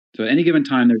So at any given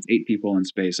time, there's 8 people in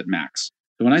space at max.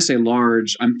 So when I say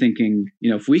large, I'm thinking,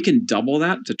 if we can double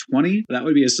that to 20, that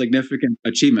would be a significant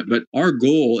achievement. But our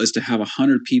goal is to have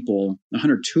 100 people,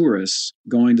 100 tourists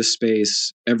going to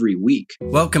space every week.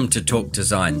 Welcome to Talk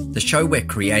Design, the show where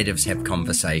creatives have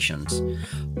conversations.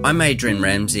 I'm Adrian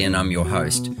Ramsey and I'm your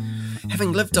host.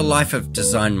 Having lived a life of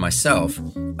design myself,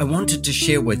 I wanted to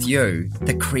share with you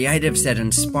the creatives that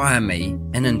inspire me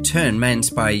and in turn may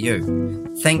inspire you.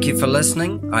 Thank you for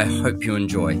listening. I hope you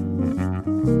enjoy.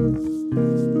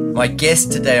 My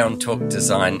guest today on Talk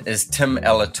Design is Tim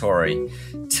Alatorre.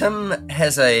 Tim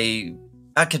has a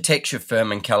architecture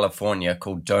firm in California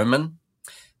called Doman.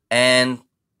 And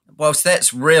whilst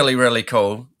that's really, really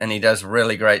cool and he does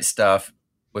really great stuff,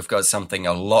 we've got something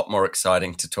a lot more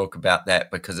exciting to talk about that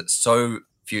because it's so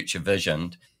future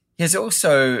visioned. He's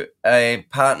also a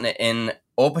partner in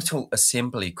Orbital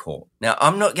Assembly Corp. Now,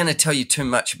 I'm not going to tell you too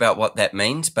much about what that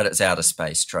means, but it's outer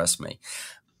space, trust me.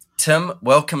 Tim,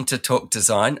 welcome to Talk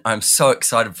Design. I'm so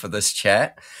excited for this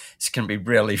chat. It's going to be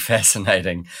really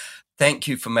fascinating. Thank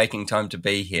you for making time to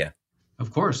be here.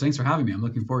 Of course. Thanks for having me. I'm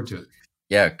looking forward to it.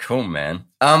 Yeah, cool, man.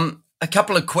 A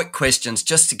couple of quick questions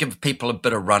just to give people a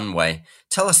bit of runway.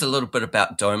 Tell us a little bit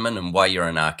about Doman and why you're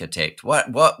an architect.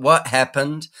 What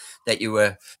happened that you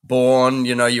were born,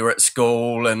 you were at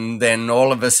school and then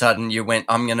all of a sudden you went,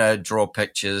 I'm going to draw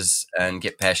pictures and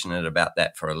get passionate about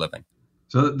that for a living?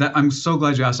 So I'm so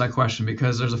glad you asked that question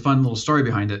because there's a fun little story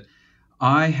behind it.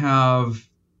 I have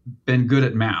been good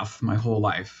at math my whole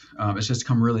life. It's just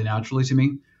come really naturally to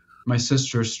me. My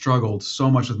sister struggled so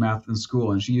much with math in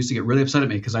school, and she used to get really upset at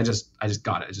me because I just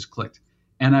got it. It just clicked.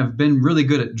 And I've been really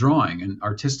good at drawing and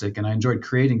artistic, and I enjoyed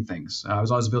creating things. I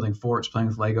was always building forts, playing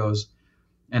with Legos.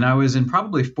 And I was in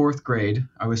probably 4th grade.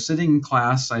 I was sitting in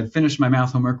class. I had finished my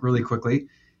math homework really quickly.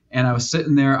 And I was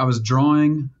sitting there. I was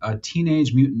drawing a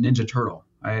Teenage Mutant Ninja Turtle.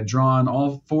 I had drawn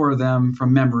all 4 of them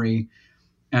from memory.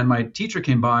 And my teacher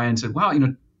came by and said, wow,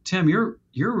 Tim, you're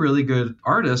a really good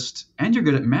artist and you're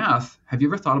good at math. Have you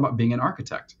ever thought about being an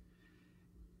architect?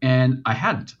 And I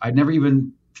hadn't. I'd never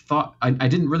even thought, I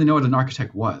didn't really know what an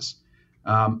architect was.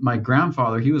 My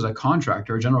grandfather, he was a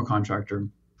contractor, a general contractor,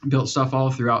 built stuff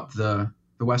all throughout the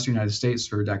Western United States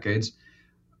for decades.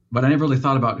 But I never really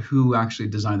thought about who actually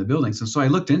designed the buildings. And so I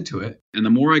looked into it. And the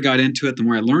more I got into it, the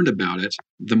more I learned about it,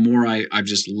 the more I've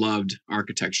just loved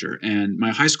architecture. And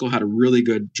my high school had a really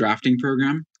good drafting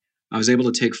program. I was able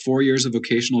to take 4 years of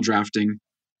vocational drafting.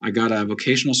 I got a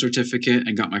vocational certificate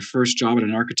and got my first job at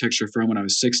an architecture firm when I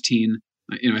was 16.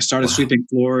 I started sweeping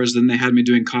floors, then they had me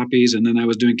doing copies, and then I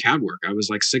was doing CAD work. I was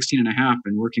like 16 and a half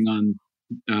and working on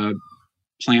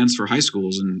plans for high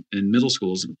schools and middle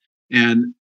schools.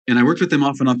 And I worked with them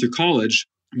off and on through college.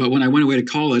 But when I went away to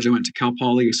college, I went to Cal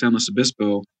Poly San Luis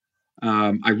Obispo.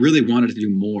 I really wanted to do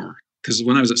more because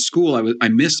when I was at school, I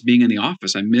missed being in the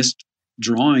office. I missed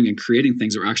drawing and creating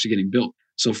things that were actually getting built.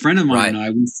 So a friend of mine and I,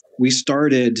 we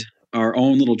started our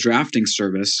own little drafting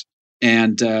service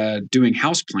and doing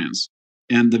house plans.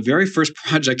 And the very first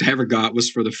project I ever got was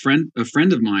for a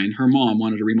friend of mine. Her mom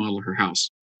wanted to remodel her house.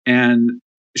 And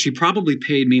she probably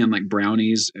paid me on like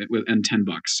brownies and $10.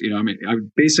 I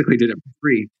basically did it for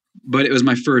free, but it was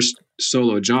my first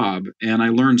solo job. And I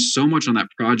learned so much on that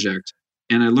project.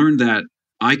 And I learned that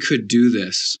I could do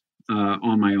this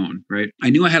on my own, right? I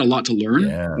knew I had a lot to learn,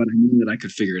 but I knew that I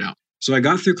could figure it out. So I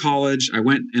got through college. I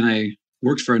went and I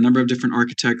worked for a number of different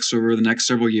architects over the next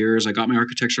several years. I got my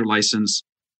architecture license.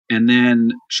 And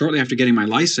then shortly after getting my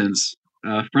license,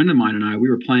 a friend of mine and I, we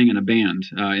were playing in a band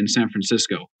in San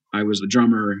Francisco. I was the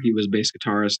drummer, he was bass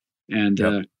guitarist,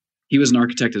 and he was an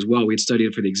architect as well. We'd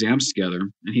studied for the exams together.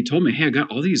 And he told me, hey, I got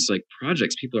all these like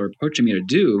projects people are approaching me to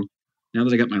do. Now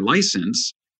that I got my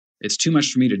license, it's too much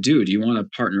for me to do. Do you want to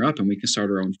partner up and we can start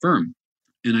our own firm?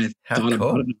 And I thought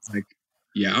about it and I was like,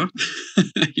 yeah,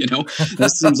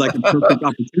 that seems like a perfect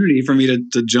opportunity for me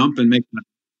to jump and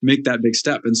make that big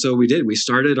step. And so we did. We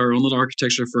started our own little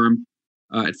architecture firm.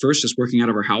 At first, just working out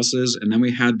of our houses. And then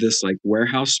we had this like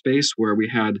warehouse space where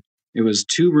it was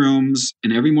 2 rooms.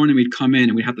 And every morning we'd come in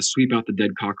and we'd have to sweep out the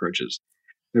dead cockroaches.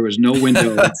 There was no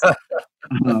windows.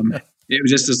 It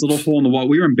was just this little hole in the wall.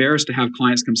 We were embarrassed to have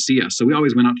clients come see us. So we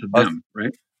always went out to them,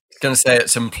 right? I was going to say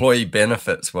it's employee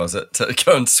benefits, was it? To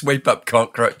go and sweep up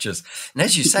cockroaches. And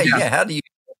as you say, how do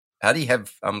you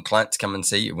have clients come and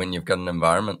see you when you've got an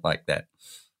environment like that?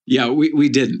 Yeah, we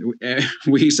didn't.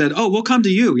 We said, oh, we'll come to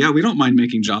you. Yeah, we don't mind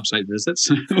making job site visits.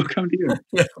 We'll come to you.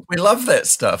 Yeah, we love that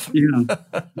stuff. Yeah.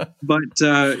 But,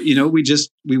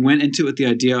 we went into it with the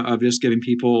idea of just giving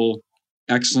people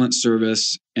excellent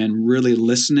service and really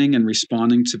listening and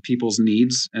responding to people's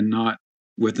needs and not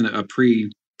with a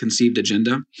preconceived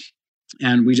agenda.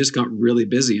 and we just got really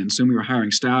busy. And soon we were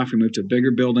hiring staff. We moved to a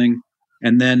bigger building.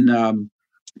 And then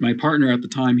my partner at the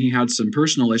time, he had some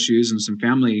personal issues and some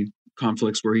family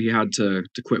conflicts where he had to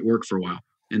quit work for a while.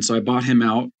 And so I bought him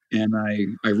out, and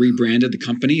I rebranded the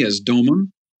company as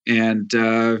Domum. And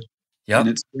Yep. and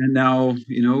it's been now,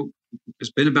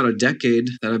 it's been about a decade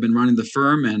that I've been running the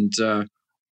firm, and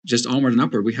just onward and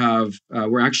upward.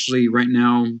 We're actually right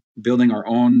now building our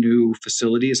own new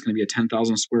facility. It's going to be a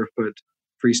 10,000 square foot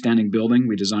freestanding building.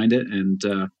 We designed it, and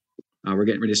we're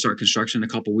getting ready to start construction in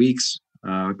a couple weeks.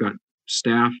 I've got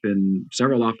staff in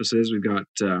several offices. We've got,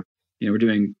 we're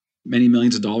doing many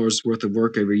millions of dollars worth of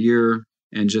work every year,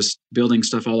 and just building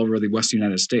stuff all over the Western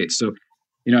United States. So,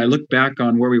 I look back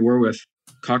on where we were with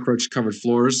cockroach covered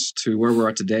floors to where we're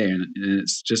at today, and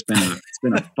it's just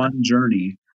been a fun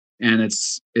journey, and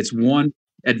it's one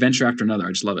adventure after another.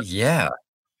 I just love it. Yeah.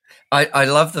 I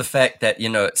love the fact that,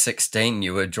 at 16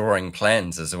 you were drawing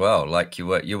plans as well. Like you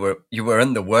were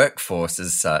in the workforce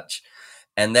as such.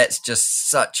 And that's just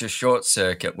such a short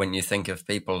circuit when you think of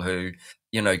people who,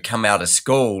 come out of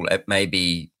school at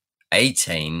maybe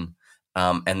 18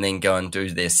 and then go and do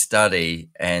their study,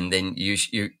 and then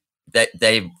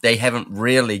they haven't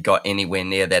really got anywhere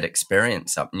near that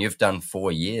experience up. And you've done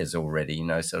 4 years already,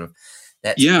 sort of.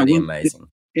 That's pretty amazing.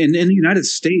 In the United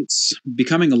States,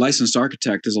 becoming a licensed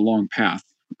architect is a long path.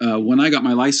 When I got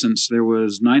my license, there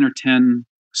was 9 or 10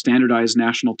 standardized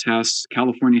national tests.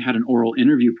 California had an oral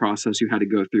interview process you had to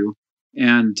go through,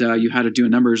 and you had to do a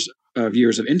number of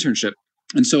years of internship.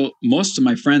 And so most of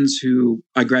my friends who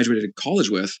I graduated college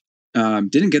with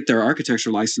didn't get their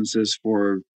architecture licenses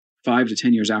for 5 to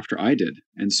 10 years after I did.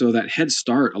 And so that head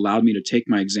start allowed me to take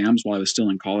my exams while I was still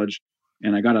in college.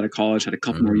 And I got out of college, had a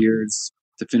couple more years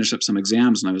to finish up some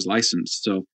exams, and I was licensed.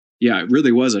 So yeah, it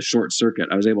really was a short circuit.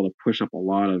 I was able to push up a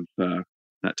lot of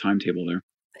that timetable there.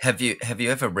 Have you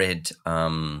ever read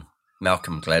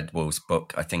Malcolm Gladwell's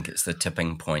book? I think it's The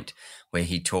Tipping Point, where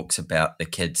he talks about the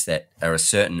kids that are a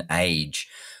certain age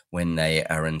when they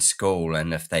are in school,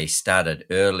 and if they started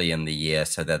early in the year,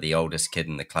 so they're the oldest kid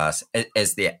in the class,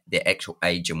 as their actual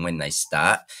age and when they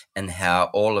start, and how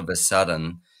all of a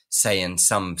sudden, say in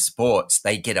some sports,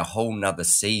 they get a whole nother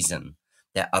season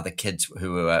that other kids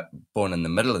who are born in the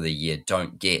middle of the year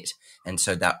don't get. And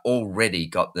so they're already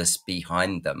got this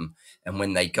behind them. And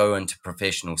when they go into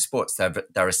professional sports,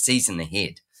 they're a season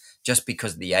ahead just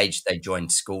because of the age they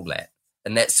joined school at.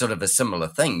 And that's sort of a similar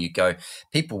thing. You go,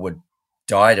 people would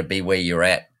die to be where you're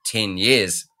at 10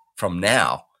 years from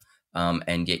now,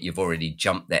 and yet you've already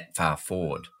jumped that far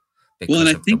forward. Well, and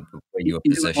I think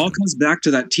it all comes back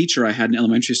to that teacher I had in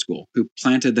elementary school who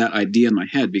planted that idea in my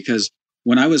head, because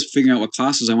when I was figuring out what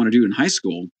classes I want to do in high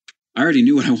school, I already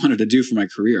knew what I wanted to do for my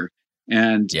career.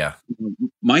 And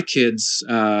my kids,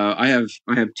 I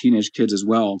have teenage kids as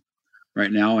well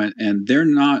right now, and they're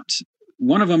not.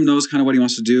 One of them knows kind of what he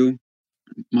wants to do.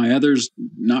 My other's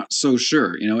not so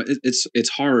sure. It's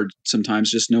hard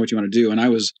sometimes just to know what you want to do. And I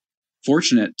was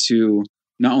fortunate to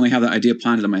not only have that idea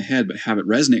planted in my head, but have it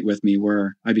resonate with me,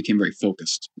 where I became very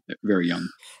focused, very young.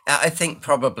 I think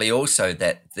probably also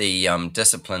that the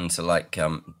disciplines are like,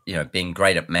 being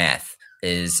great at math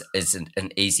is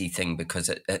an easy thing, because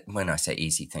when I say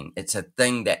easy thing, it's a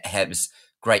thing that has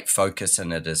great focus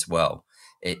in it as well.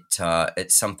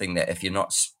 It's something that if you're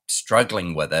not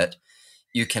struggling with it,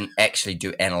 you can actually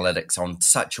do analytics on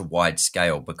such a wide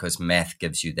scale, because math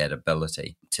gives you that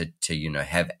ability to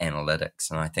have analytics.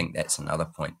 And I think that's another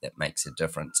point that makes a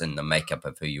difference in the makeup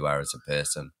of who you are as a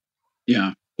person.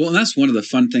 Yeah. Well, and that's one of the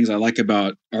fun things I like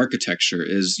about architecture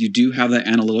is you do have that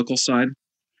analytical side,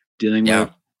 dealing with,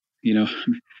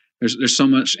 there's so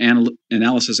much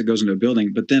analysis that goes into a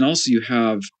building, but then also you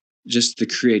have just the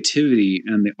creativity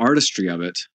and the artistry of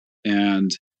it.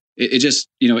 And it just,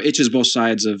 itches both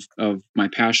sides of my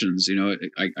passions.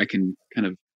 I can kind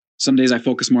of, some days I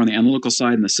focus more on the analytical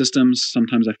side and the systems.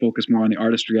 Sometimes I focus more on the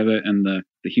artistry of it and the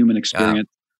human experience,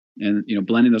 and,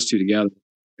 blending those two together.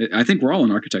 I think we're all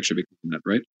in architecture because of that,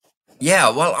 right? Yeah.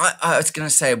 Well, I was going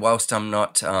to say, whilst I'm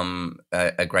not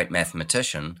a great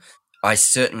mathematician, I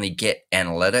certainly get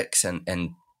analytics, and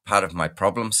part of my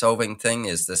problem solving thing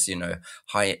is this,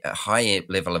 high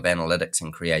level of analytics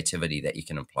and creativity that you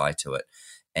can apply to it.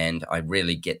 And I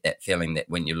really get that feeling that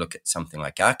when you look at something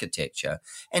like architecture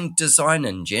and design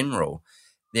in general,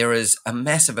 there is a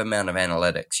massive amount of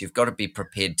analytics. You've got to be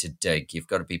prepared to dig. You've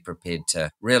got to be prepared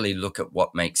to really look at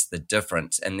what makes the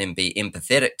difference, and then be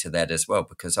empathetic to that as well,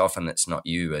 because often it's not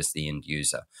you as the end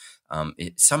user.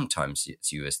 Sometimes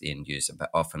it's you as the end user,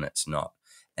 but often it's not.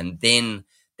 And then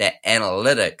that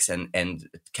analytics and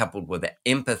coupled with that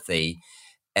empathy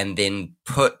and then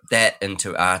put that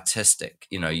into artistic,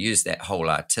 use that whole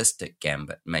artistic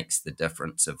gambit makes the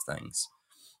difference of things.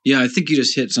 Yeah, I think you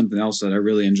just hit something else that I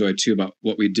really enjoy too about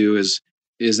what we do is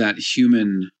that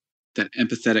human, that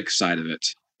empathetic side of it.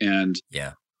 And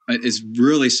yeah, it's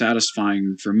really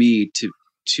satisfying for me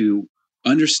to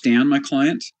understand my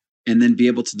client and then be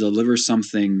able to deliver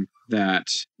something that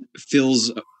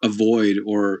fills a void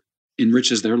or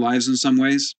enriches their lives in some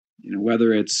ways,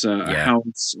 whether it's a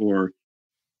house or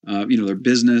their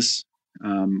business,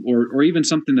 or even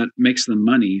something that makes them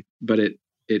money, but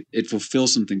it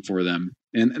fulfills something for them,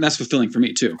 and that's fulfilling for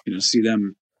me too. See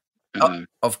them.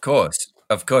 Of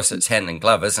course, it's hand in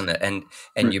glove, isn't it? And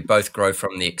right. You both grow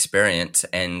from the experience,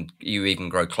 and you even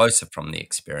grow closer from the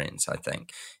experience. I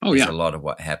think. There's a lot of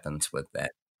what happens with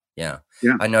that. Yeah.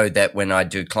 I know that when I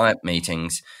do client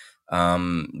meetings,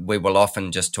 we will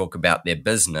often just talk about their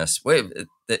business.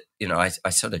 I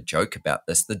sort of joke about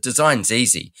this. The design's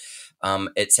easy.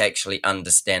 It's actually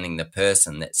understanding the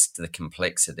person that's the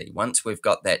complexity. Once we've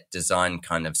got that design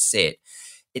kind of set,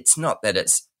 it's not that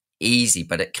it's easy,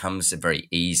 but it comes very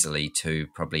easily to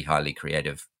probably highly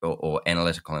creative or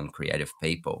analytical and creative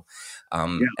people.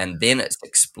 And then it's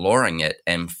exploring it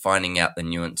and finding out the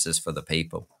nuances for the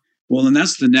people. Well, and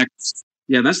that's the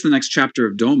next chapter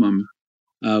of Domum.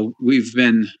 We've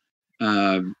been,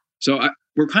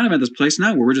 we're kind of at this place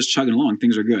now where we're just chugging along.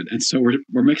 Things are good. And so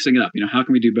we're mixing it up. How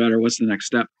can we do better? What's the next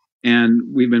step? And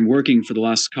we've been working for the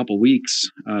last couple of weeks.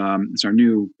 It's our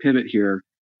new pivot here,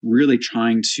 really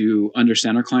trying to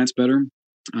understand our clients better.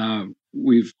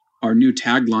 Our new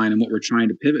tagline and what we're trying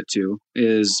to pivot to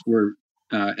is we're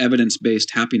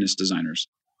evidence-based happiness designers.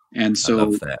 And so I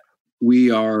love that.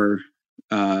 We are,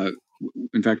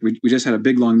 in fact, we just had a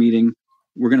big, long meeting.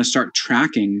 We're going to start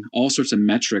tracking all sorts of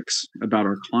metrics about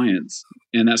our clients.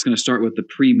 And that's going to start with the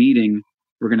pre-meeting.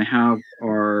 We're going to have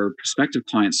our prospective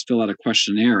clients fill out a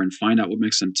questionnaire and find out what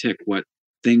makes them tick, what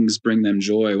things bring them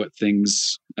joy, what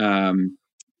things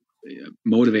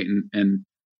motivate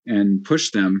and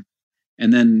push them.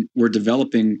 And then we're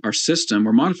developing our system,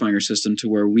 we're modifying our system to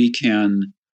where we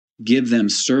can give them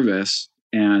service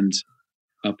and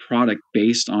a product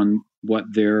based on what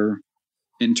their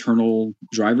internal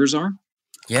drivers are.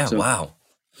 Yeah. So, wow.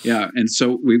 Yeah. And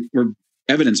so we're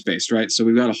evidence-based, right? So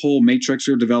we've got a whole matrix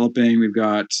we're developing. We've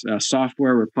got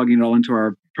software. We're plugging it all into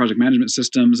our project management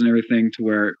systems and everything to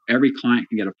where every client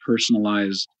can get a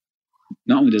personalized,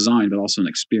 not only design, but also an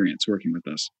experience working with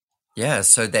us. Yeah.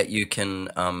 So that you can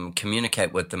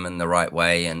communicate with them in the right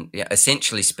way and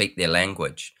essentially speak their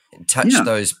language, touch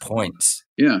those points.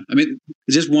 Yeah. I mean,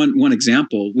 just one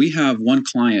example. We have one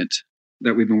client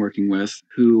that we've been working with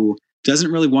who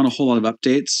doesn't really want a whole lot of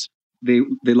updates. They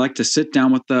like to sit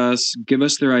down with us, give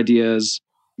us their ideas,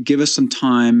 give us some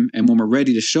time, and when we're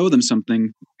ready to show them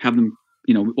something, have them,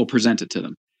 we'll present it to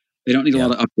them. They don't need a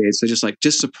lot of updates. They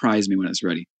just surprise me when it's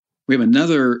ready. We have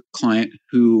another client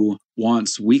who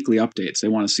wants weekly updates. They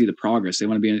want to see the progress. They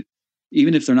want to be,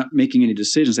 even if they're not making any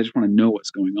decisions, they just want to know what's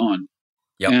going on.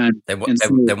 Yeah, they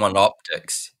want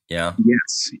optics. Yeah.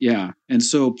 Yes. Yeah. And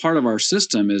so part of our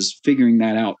system is figuring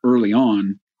that out early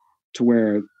on to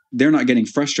where they're not getting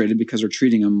frustrated because we're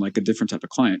treating them like a different type of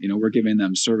client. We're giving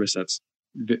them service that's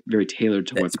very tailored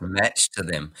to what's matched to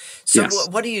them. So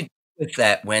what do you do with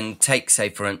that when, say,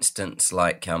 for instance,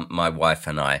 like my wife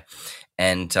and I,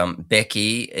 and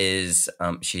Becky is,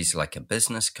 she's like a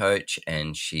business coach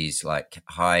and she's like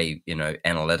high,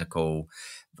 analytical,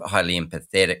 highly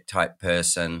empathetic type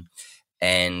person.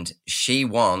 And she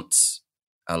wants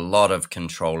a lot of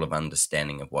control of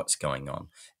understanding of what's going on.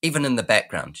 Even in the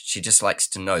background, she just likes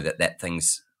to know that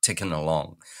thing's ticking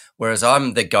along. Whereas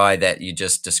I'm the guy that you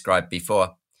just described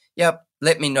before. Yep,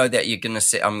 let me know that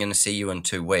I'm going to see you in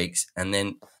 2 weeks, and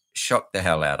then shock the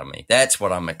hell out of me. That's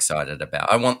what I'm excited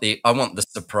about. I want the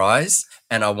surprise,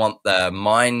 and I want the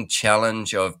mind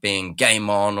challenge of being game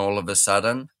on all of a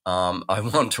sudden. I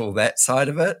want all that side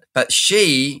of it. But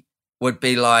she would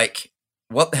be like,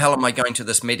 what the hell am I going to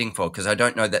this meeting for? Because I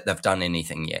don't know that they've done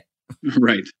anything yet.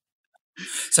 Right.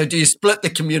 So do you split the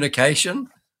communication?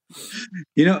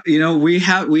 We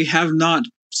have not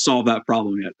solved that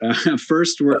problem yet.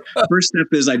 First step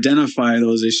is identify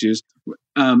those issues.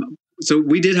 So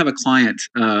we did have a client.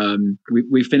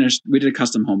 We did a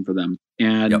custom home for them,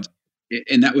 and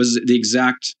that was the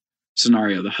exact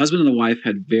scenario. The husband and the wife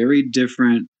had very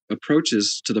different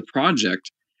approaches to the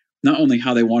project. Not only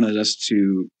how they wanted us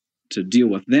to deal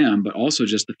with them, but also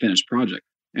just the finished project.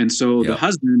 And so the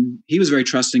husband, he was very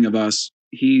trusting of us.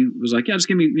 He was like, yeah, just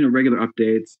give me, regular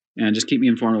updates and just keep me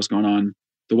informed of what's going on.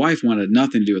 The wife wanted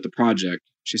nothing to do with the project.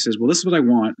 She says, well, this is what I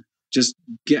want. just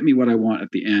get me what I want at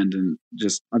the end, and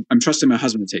just I'm trusting my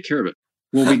husband to take care of it.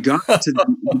 Well, we got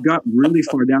really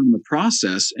far down in the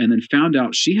process, and then found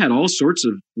out she had all sorts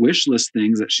of wish list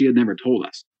things that she had never told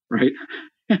us, right?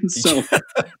 And so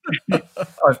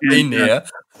I've been there.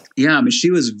 Yeah, I mean,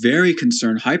 she was very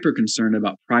concerned, hyper concerned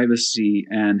about privacy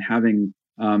and having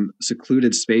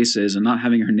secluded spaces and not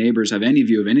having her neighbors have any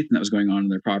view of anything that was going on in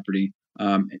their property.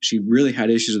 She really had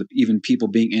issues with even people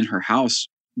being in her house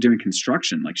doing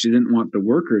construction. Like, she didn't want the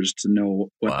workers to know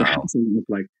what their house looked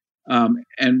like.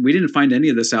 And we didn't find any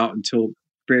of this out until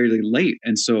fairly late.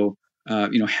 And so,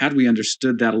 had we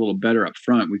understood that a little better up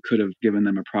front, we could have given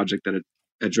them a project that had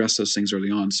addressed those things early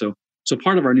on. So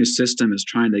part of our new system is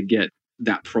trying to get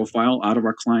that profile out of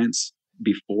our clients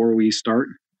before we start,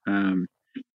 and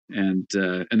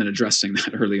then addressing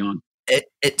that early on.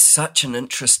 It's such an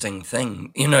interesting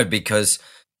thing, because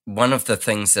one of the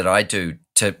things that I do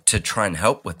to try and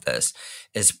help with this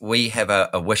is we have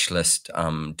a wish list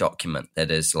document that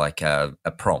is like a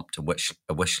prompt, a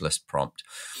wish list prompt.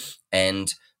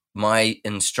 And my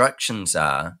instructions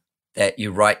are that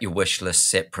you write your wish list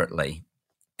separately,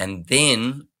 and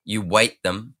then you weight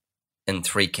them in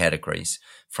 3 categories,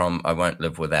 from I won't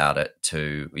live without it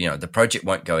to, the project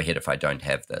won't go ahead if I don't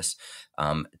have this,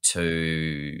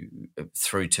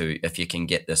 through to if you can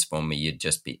get this for me, you'd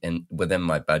just be within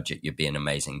my budget, you'd be an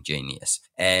amazing genius.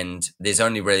 And there's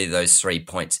only really those 3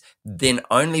 points. Then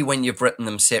only when you've written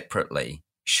them separately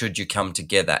should you come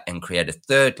together and create a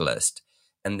third list.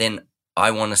 And then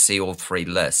I want to see all 3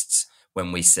 lists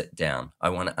when we sit down. I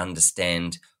want to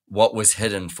understand what was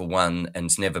hidden for one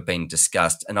and's never been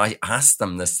discussed. And I asked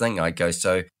them this thing. I go,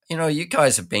 so, you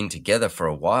guys have been together for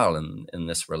a while in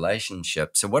this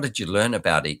relationship. So what did you learn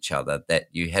about each other that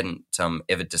you hadn't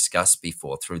ever discussed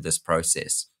before through this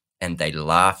process? And they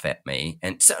laugh at me.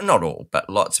 And so, not all, but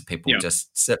lots of people just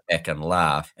sit back and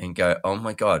laugh and go, oh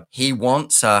my God, he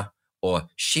wants her or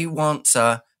she wants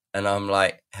her. And I'm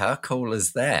like, how cool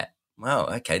is that? Wow.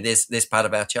 Okay. There's part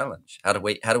of our challenge. How do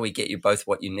we get you both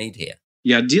what you need here?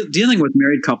 Yeah, dealing with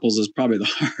married couples is probably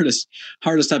the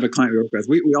hardest type of client we work with.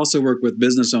 We also work with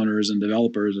business owners and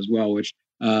developers as well, which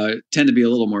tend to be a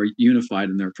little more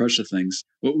unified in their approach to things.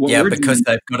 Because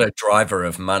they've got a driver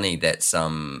of money that's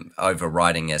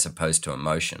overriding as opposed to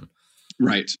emotion.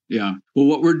 Right. Yeah. Well,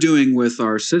 what we're doing with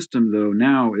our system though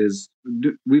now is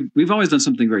we've always done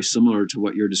something very similar to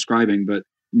what you're describing, but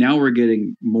now we're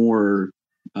getting more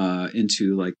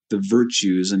into like the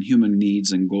virtues and human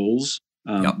needs and goals.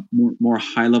 More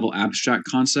high level abstract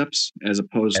concepts as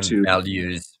opposed to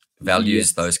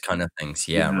values, those kind of things.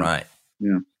 Yeah. Right.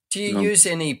 Yeah. Do you use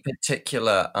any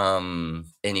particular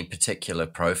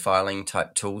profiling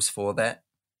type tools for that?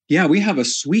 Yeah, we have a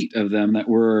suite of them that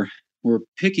we're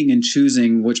picking and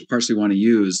choosing which parts we want to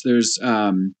use. There's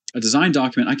a design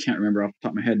document, I can't remember off the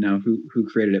top of my head now who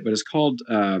created it, but it's called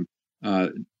the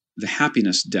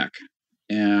Happiness Deck.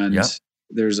 And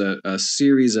there's a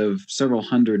series of several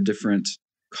hundred different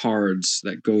cards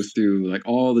that go through like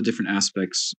all the different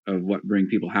aspects of what bring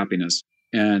people happiness.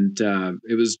 And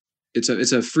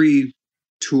it's a free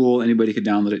tool. Anybody could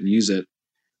download it and use it.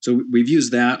 So we've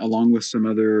used that along with some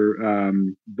other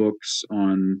books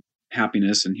on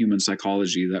happiness and human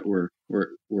psychology that we're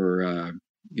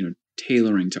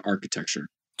tailoring to architecture.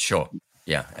 Sure.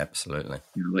 Yeah, absolutely.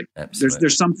 Absolutely.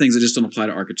 There's some things that just don't apply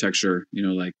to architecture,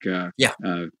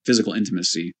 physical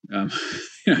intimacy.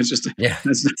 It's just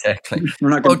exactly. We're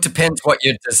not. Well, it depends what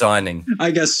you're designing.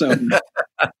 I guess so.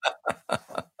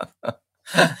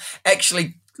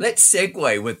 Actually, let's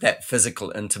segue with that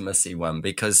physical intimacy one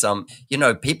because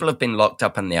people have been locked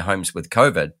up in their homes with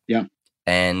COVID. Yeah,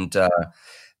 and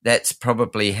that's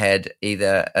probably had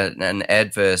either an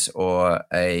adverse or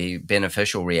a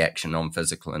beneficial reaction on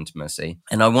physical intimacy.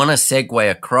 And I want to segue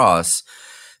across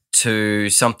to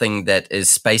something that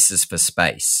is Spaces for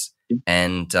Space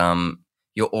and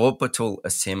your Orbital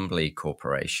Assembly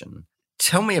Corporation.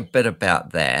 Tell me a bit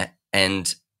about that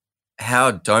and how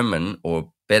Doman,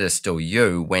 or better still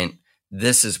you, went,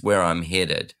 this is where I'm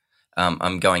headed.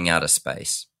 I'm going out of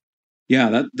space.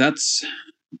 Yeah, that's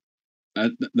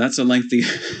a lengthy.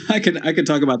 I could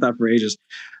talk about that for ages.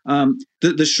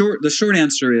 The short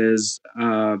answer is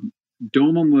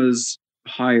Doman was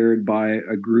hired by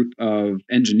a group of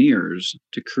engineers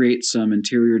to create some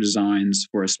interior designs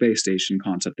for a space station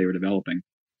concept they were developing,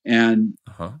 and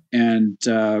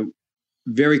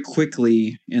very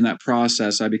quickly in that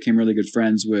process, I became really good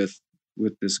friends with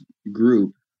this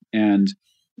group, and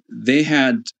they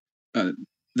have a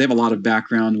lot of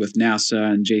background with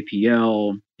NASA and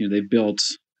JPL. They built,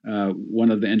 one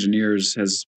of the engineers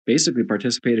has basically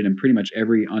participated in pretty much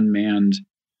every unmanned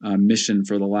mission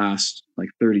for the last like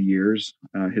 30 years.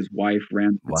 His wife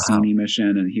ran the Wow. Cassini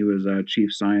mission, and he was a chief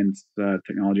science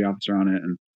technology officer on it.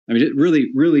 And I mean, really,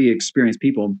 really experienced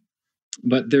people.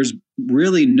 But there's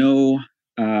really no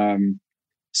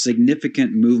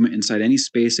significant movement inside any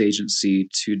space agency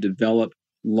to develop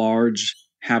large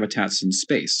habitats in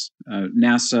space.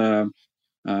 NASA,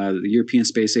 the European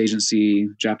Space Agency,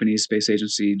 Japanese Space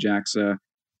Agency, JAXA,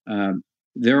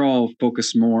 they're all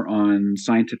focused more on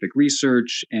scientific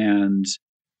research, and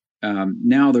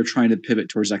now they're trying to pivot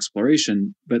towards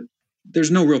exploration. But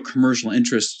there's no real commercial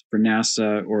interest for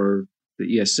NASA or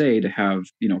the ESA to have,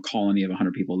 a colony of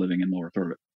 100 people living in low Earth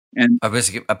orbit. And I was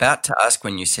about to ask,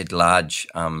 when you said large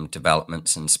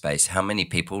developments in space, how many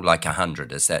people? Like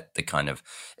 100? Is that the kind of?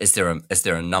 Is there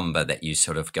a number that you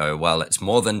sort of go, well, it's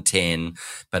more than 10,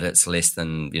 but it's less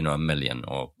than 1 million?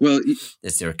 Or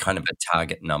is there a kind of a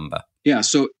target number? Yeah.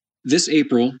 So this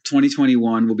April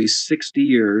 2021 will be 60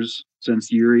 years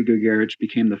since Yuri Gagarin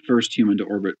became the first human to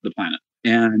orbit the planet.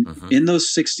 And in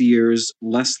those 60 years,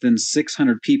 less than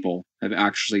 600 people have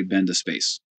actually been to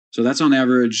space. So that's on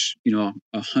average,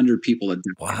 100 people a day,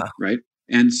 right?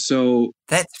 And so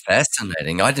that's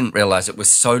fascinating. I didn't realize it was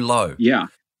so low. Yeah.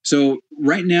 So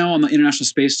right now on the International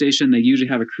Space Station, they usually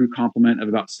have a crew complement of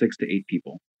about 6 to 8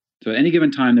 people. So at any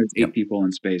given time, there's 8 people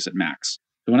in space at max.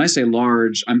 So when I say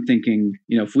large, I'm thinking,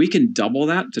 if we can double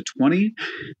that to 20,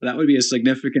 that would be a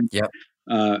significant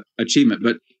achievement.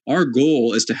 But our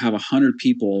goal is to have 100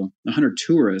 people, 100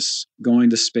 tourists going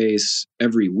to space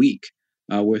every week.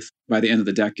 By the end of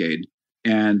the decade,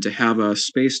 and to have a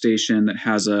space station that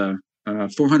has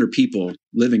 400 people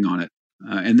living on it,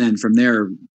 and then from there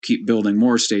keep building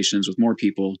more stations with more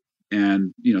people,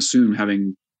 and soon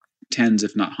having tens,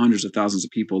 if not hundreds of thousands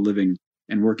of people living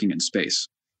and working in space.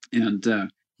 And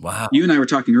wow, you and I were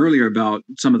talking earlier about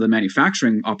some of the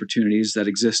manufacturing opportunities that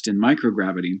exist in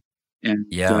microgravity, and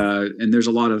there's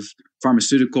a lot of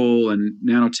pharmaceutical and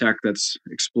nanotech that's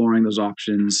exploring those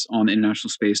options on the International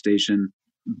Space Station.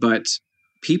 But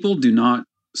people do not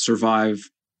survive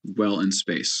well in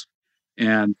space.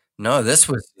 And no, this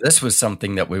was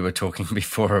something that we were talking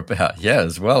before about,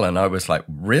 as well. And I was like,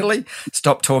 really?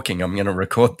 Stop talking. I'm going to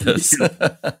record this.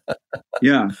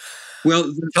 Yeah.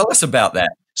 Well, tell us about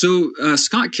that. So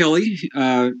Scott Kelly,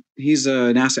 he's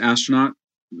a NASA astronaut,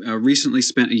 recently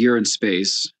spent a year in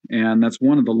space. And that's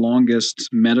one of the longest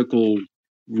medical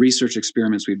research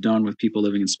experiments we've done with people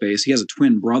living in space. He has a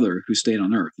twin brother who stayed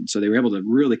on Earth. And so they were able to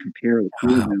really compare the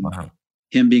two of them,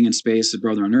 him being in space, his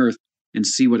brother on Earth, and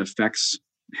see what effects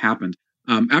happened.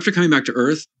 After coming back to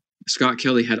Earth, Scott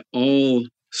Kelly had all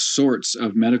sorts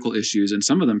of medical issues, and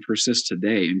some of them persist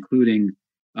today, including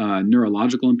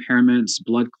neurological impairments,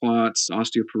 blood clots,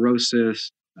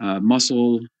 osteoporosis,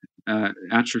 muscle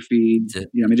atrophy.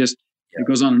 It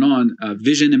goes on and on.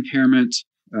 Vision impairment,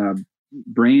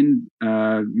 brain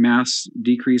mass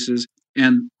decreases,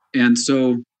 and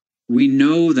so we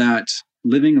know that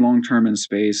living long term in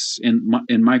space in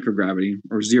microgravity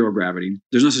or zero gravity,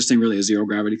 there's no such thing really as zero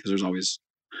gravity because there's always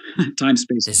time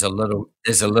space. There's a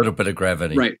little bit of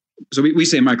gravity, right? So we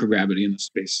say microgravity in the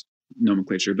space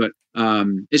nomenclature, but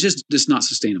it's just not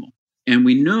sustainable. And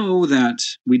we know that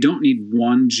we don't need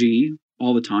 1G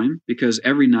all the time, because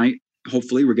every night,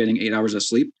 hopefully, we're getting 8 hours of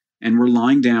sleep. And we're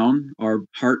lying down, our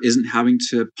heart isn't having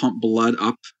to pump blood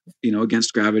up,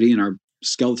 against gravity, and our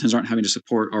skeletons aren't having to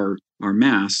support our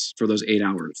mass for those 8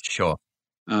 hours. Sure.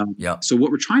 So what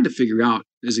we're trying to figure out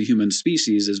as a human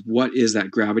species is, what is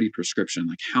that gravity prescription?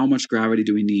 Like, how much gravity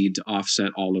do we need to offset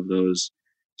all of those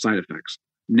side effects?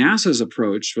 NASA's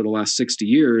approach for the last 60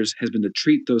 years has been to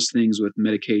treat those things with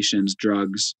medications,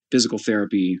 drugs, physical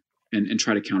therapy, and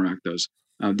try to counteract those.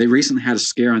 They recently had a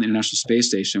scare on the International Space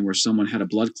Station where someone had a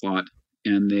blood clot,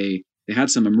 and they had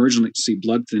some emergency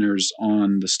blood thinners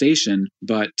on the station,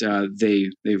 but they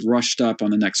rushed up on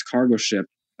the next cargo ship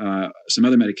some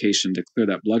other medication to clear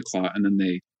that blood clot, and then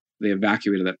they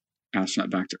evacuated that astronaut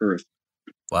back to Earth.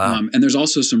 Wow. And there's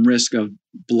also some risk of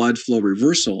blood flow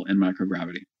reversal in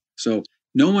microgravity. So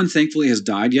no one, thankfully, has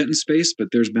died yet in space, but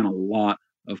there's been a lot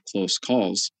of close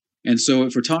calls. And so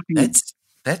if we're talking...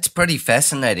 That's pretty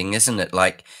fascinating, isn't it?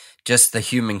 Like, just the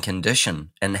human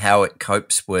condition and how it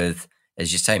copes with,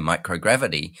 as you say,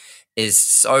 microgravity is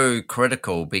so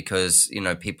critical, because,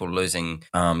 people losing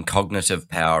cognitive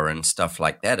power and stuff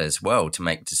like that as well to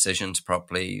make decisions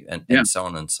properly and so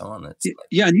on and so on. It's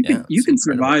and you can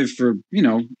survive for,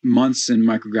 months in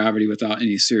microgravity without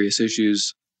any serious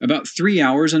issues. About 3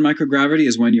 hours in microgravity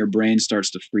is when your brain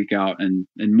starts to freak out, and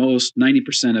most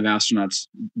 90% of astronauts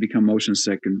become motion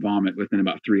sick and vomit within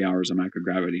about 3 hours of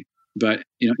microgravity. But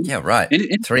Yeah, right.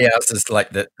 and 3 hours is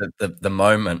like the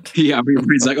moment. yeah, your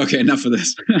brain's like, okay, enough of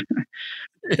this.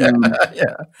 Yeah, Um,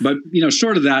 yeah. but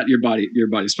short of that, your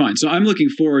body's fine. So I'm looking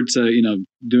forward to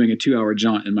doing a 2-hour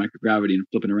jaunt in microgravity and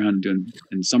flipping around and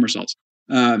doing somersaults.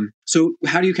 So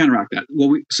how do you counteract that? Well,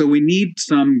 we need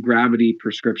some gravity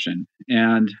prescription,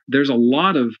 and there's a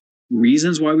lot of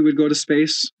reasons why we would go to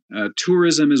space.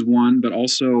 Tourism is one, but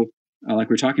also like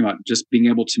we're talking about, just being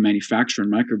able to manufacture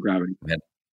in microgravity. Yeah.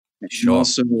 And Sure.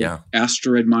 also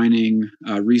asteroid mining,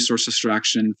 resource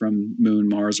extraction from Moon,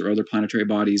 Mars, or other planetary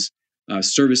bodies,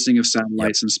 servicing of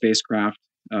satellites and spacecraft,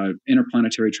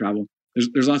 interplanetary travel.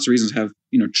 There's lots of reasons to have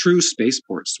true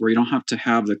spaceports where you don't have to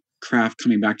have the craft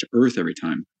coming back to Earth every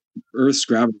time. Earth's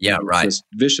gravity is just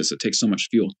vicious. It takes so much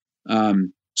fuel.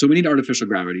 So we need artificial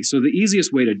gravity. So the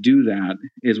easiest way to do that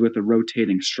is with a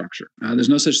rotating structure. There's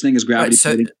no such thing as gravity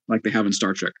plating like they have in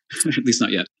Star Trek, at least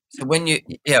not yet. So when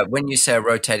you say a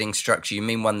rotating structure, you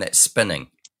mean one that's spinning?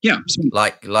 Yeah,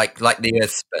 like the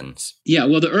Earth spins. Yeah,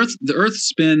 well, the Earth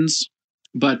spins,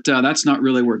 but that's not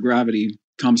really where gravity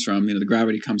comes from. The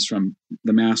gravity comes from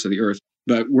the mass of the Earth.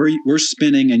 But we're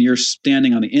spinning, and you're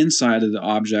standing on the inside of the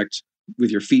object with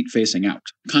your feet facing out.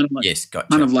 Kind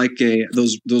of like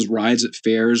those rides at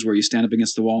fairs where you stand up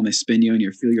against the wall and they spin you, and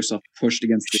you feel yourself pushed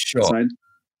against the side.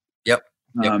 Yep.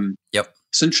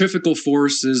 Centrifugal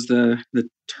force is the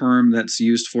term that's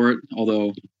used for it,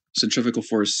 although centrifugal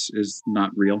force is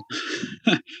not real.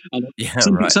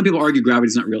 Some people argue gravity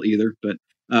is not real either, but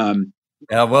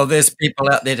well, there's people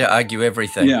out there to argue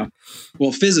everything. Yeah,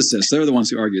 well, physicists, they're the ones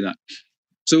who argue that.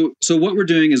 So what we're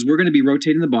doing is we're going to be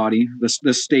rotating the body, this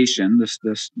station, this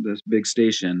big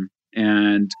station,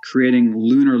 and creating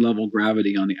lunar level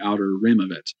gravity on the outer rim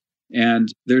of it. And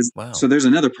there's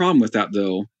another problem with that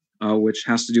though, which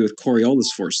has to do with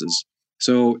Coriolis forces.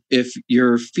 So if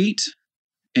your feet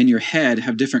and your head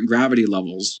have different gravity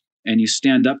levels and you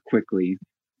stand up quickly,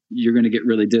 you're going to get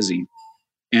really dizzy.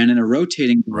 And in a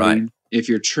rotating body, if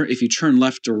you turn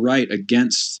left or right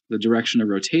against the direction of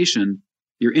rotation,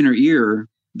 your inner ear,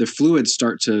 the fluids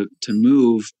start to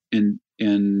move in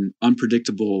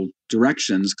unpredictable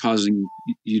directions, causing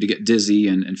you to get dizzy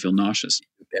and feel nauseous.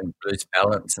 And lose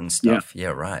balance and stuff. Yeah,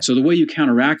 right. So the way you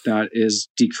counteract that is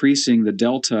decreasing the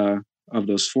delta of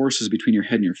those forces between your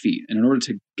head and your feet. And in order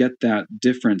to get that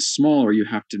difference smaller, you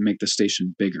have to make the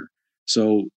station bigger.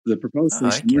 So the proposed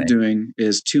station we're doing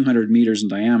is 200 meters in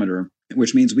diameter,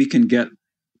 which means we can get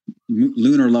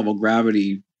lunar level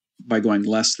gravity by going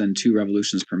less than 2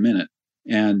 revolutions per minute.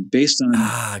 And based on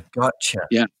gotcha.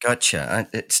 Yeah, gotcha.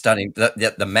 It's starting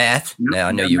the math. Now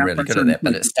I know you're really good at that,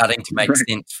 but it's starting to make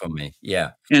sense for me.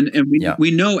 Yeah, and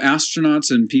we know astronauts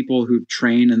and people who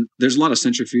train, and there's a lot of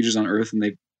centrifuges on Earth,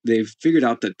 and they've figured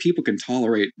out that people can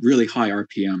tolerate really high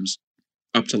RPMs,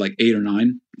 up to like 8 or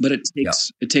 9, but it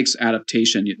takes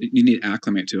adaptation. You need to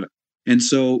acclimate to it, and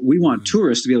so we want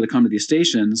tourists to be able to come to these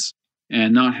stations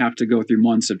and not have to go through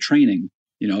months of training.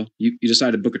 You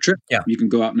decide to book a trip. Yeah. You can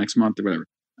go out next month or whatever.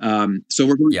 So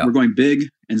we're going big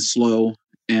and slow,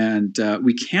 and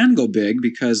we can go big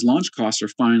because launch costs are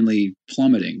finally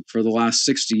plummeting. For the last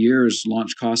 60 years,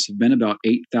 launch costs have been about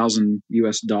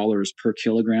 $8,000 per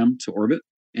kilogram to orbit.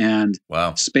 And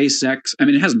SpaceX, I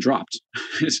mean, it hasn't dropped.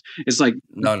 It's like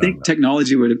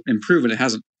technology would improve, and it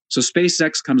hasn't. So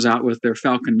SpaceX comes out with their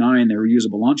Falcon 9, their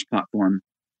reusable launch platform,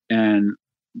 and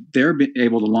they're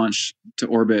able to launch to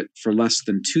orbit for less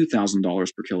than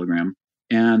 $2,000 per kilogram.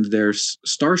 And their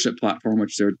Starship platform,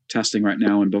 which they're testing right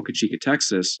now in Boca Chica,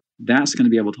 Texas, that's going to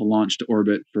be able to launch to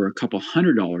orbit for a couple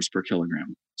 $100 per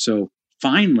kilogram. So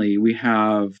finally, we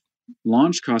have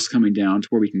launch costs coming down to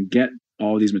where we can get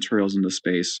all these materials into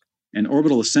space. And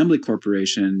Orbital Assembly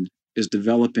Corporation is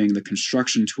developing the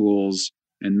construction tools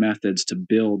and methods to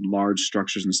build large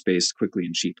structures in space quickly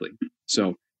and cheaply.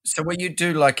 So will you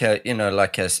do like a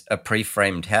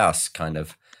pre-framed house kind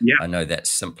of? Yeah. I know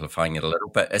that's simplifying it a little,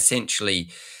 but essentially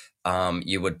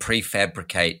you would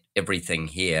prefabricate everything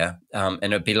here, and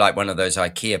it'd be like one of those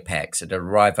IKEA packs. It'd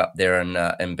arrive up there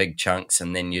in big chunks,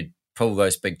 and then you'd pull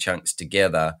those big chunks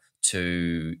together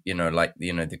to,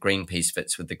 the green piece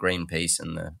fits with the green piece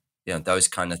and those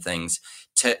kind of things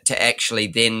to actually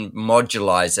then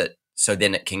modularize it so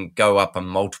then it can go up on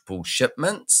multiple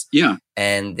shipments. Yeah.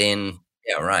 And then...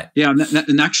 Yeah, right. Yeah,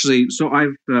 and actually, so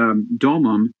I've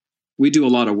Domum, we do a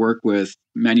lot of work with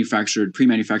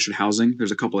pre-manufactured housing.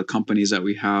 There's a couple of companies that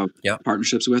we have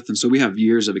partnerships with, and so we have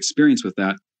years of experience with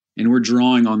that, and we're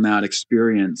drawing on that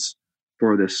experience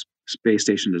for this space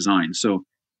station design. So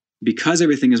because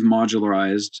everything is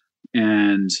modularized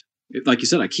and, like you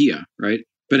said, IKEA, right?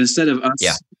 But instead of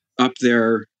us up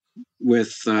there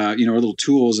with our little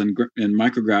tools and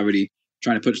microgravity,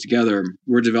 trying to put it together.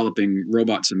 We're developing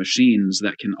robots and machines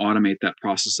that can automate that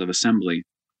process of assembly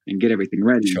and get everything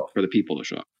ready for the people to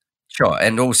show up. Sure.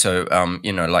 And also,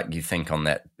 like you think on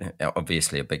that,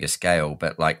 obviously a bigger scale,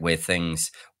 but like where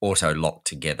things auto lock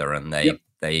together and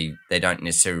they don't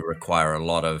necessarily require a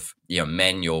lot of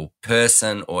manual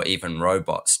person or even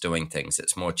robots doing things.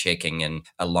 It's more checking and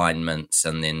alignments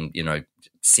and then,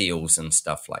 seals and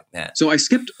stuff like that. So I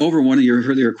skipped over one of your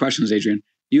earlier questions, Adrian.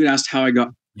 You had asked how I got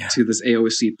to this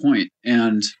AOC point.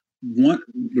 And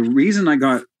the reason I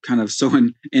got kind of so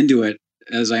into it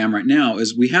as I am right now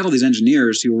is we had all these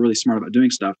engineers who were really smart about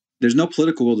doing stuff. There's no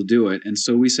political will to do it. And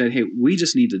so we said, hey, we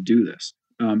just need to do this.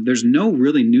 There's no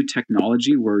really new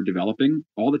technology we're developing.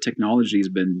 All the technology has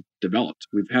been developed.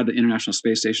 We've had the International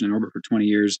Space Station in orbit for 20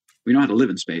 years. We know how to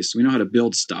live in space. We know how to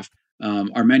build stuff.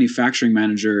 Our manufacturing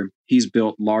manager, he's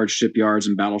built large shipyards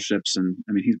and battleships. And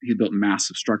I mean, he's built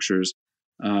massive structures.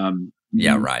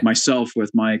 Right. Myself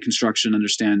with my construction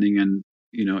understanding and,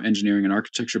 engineering and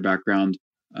architecture background,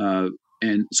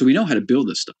 and so we know how to build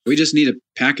this stuff. We just need to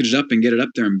package it up and get it up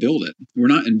there and build it. We're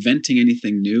not inventing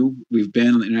anything new. We've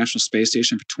been on the International Space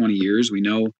Station for 20 years. We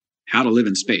know how to live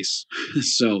in space.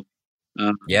 So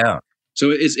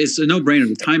it's a no-brainer.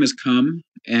 The time has come,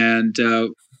 and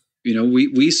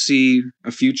we see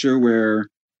a future where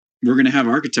we're going to have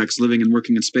architects living and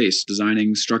working in space,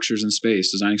 designing structures in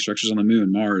space, designing structures on the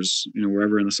moon, Mars,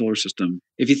 wherever in the solar system.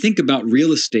 If you think about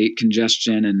real estate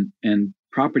congestion and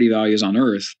property values on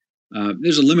Earth,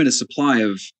 there's a limited supply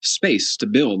of space to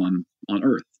build on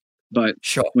Earth. But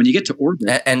when you get to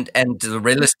orbit... And the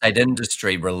real estate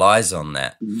industry relies on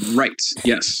that. Right,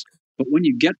 yes. But when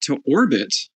you get to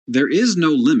orbit, there is no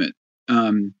limit.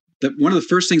 That one of the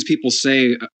first things people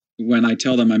say when I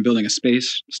tell them I'm building a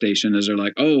space station is they're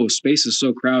like, oh, space is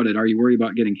so crowded. Are you worried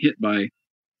about getting hit by,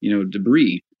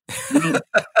 debris?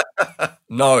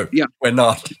 No, we're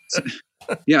not.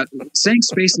 Saying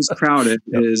space is crowded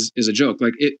is a joke.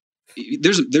 Like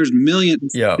there's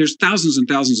millions, there's thousands and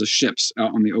thousands of ships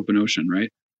out on the open ocean, right?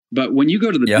 But when you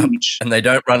go to the beach, and they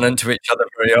don't run into each other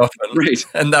very often, right?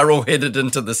 And they're all headed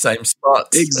into the same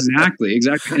spots. Exactly.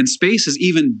 And space is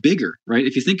even bigger, right?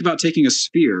 If you think about taking a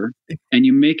sphere and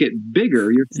you make it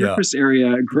bigger, your surface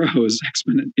area grows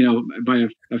by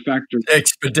a factor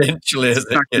exponentially as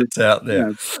it gets out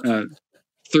there.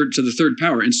 Third to the third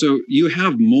power, and so you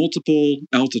have multiple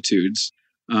altitudes,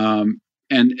 and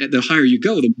the higher you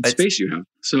go, the more space you have.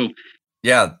 So.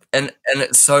 Yeah, and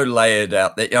it's so layered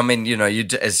out that, I mean, you as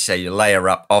you say, you layer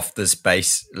up off the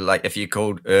space. Like if you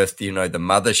called Earth, the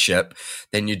mothership,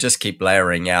 then you just keep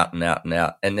layering out and out and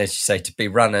out. And as you say, to be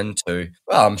run into,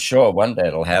 well, I'm sure one day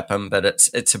it'll happen, but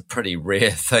it's a pretty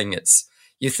rare thing.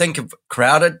 You think of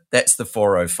crowded, that's the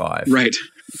 405. Right.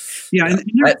 Yeah, and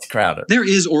that's crowded. There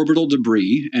is orbital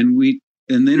debris, and the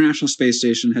International Space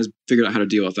Station has figured out how to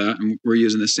deal with that, and we're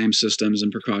using the same systems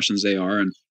and precautions they are.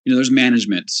 And there's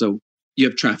management, so you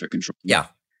have traffic control. Yeah.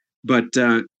 But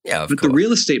the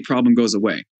real estate problem goes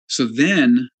away. So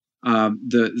then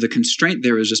the constraint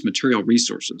there is just material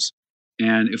resources.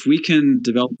 And if we can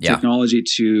develop technology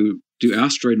to do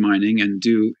asteroid mining and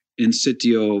do in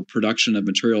situ production of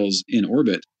materials in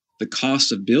orbit, the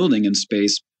cost of building in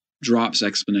space drops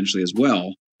exponentially as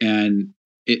well. And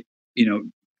when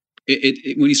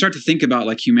you start to think about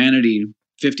like humanity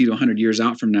 50 to 100 years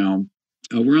out from now,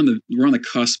 we're on the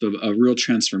cusp of a real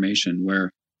transformation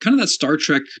where kind of that Star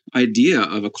Trek idea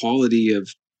of equality of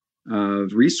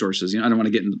resources. I don't want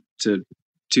to get into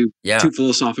too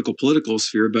philosophical political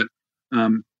sphere, but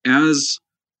as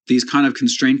these kind of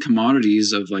constrained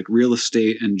commodities of like real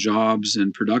estate and jobs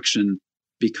and production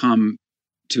become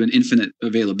to an infinite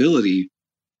availability,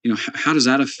 how does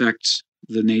that affect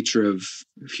the nature of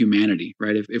humanity,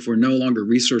 right? If we're no longer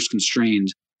resource constrained,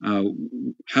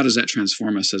 how does that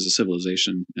transform us as a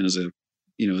civilization and as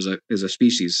a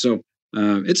species? So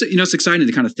it's exciting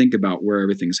to kind of think about where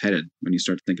everything's headed when you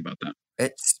start to think about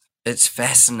that. It's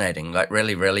fascinating, like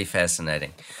really, really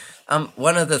fascinating.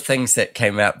 One of the things that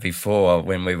came out before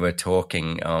when we were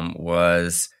talking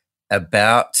was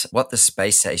about what the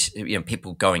space station,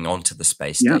 people going onto the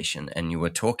space station, and you were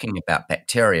talking about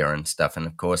bacteria and stuff. And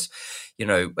of course, in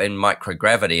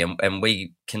microgravity, and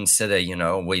we consider,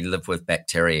 we live with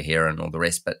bacteria here and all the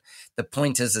rest. But the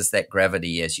point is that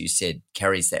gravity, as you said,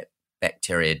 carries that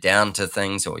bacteria down to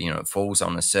things, or, it falls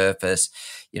on a surface,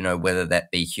 whether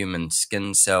that be human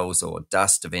skin cells or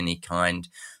dust of any kind.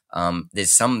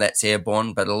 There's some that's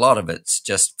airborne, but a lot of it's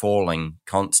just falling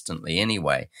constantly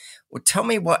anyway. Well, tell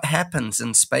me what happens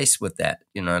in space with that.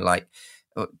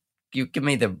 you give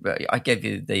me I gave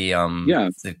you Yeah.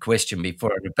 the question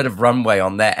before, a bit of runway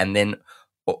on that, and then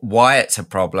why it's a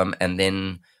problem, and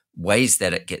then ways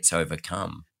that it gets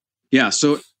overcome. Yeah.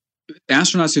 So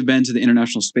astronauts who've been to the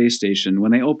International Space Station,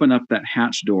 when they open up that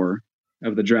hatch door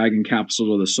of the Dragon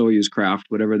capsule or the Soyuz craft,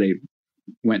 whatever they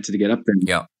went to get up there,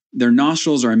 Yeah. their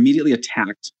nostrils are immediately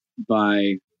attacked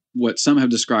by what some have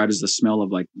described as the smell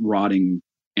of like rotting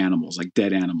animals, like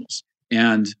dead animals.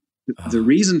 And the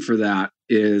reason for that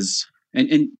is,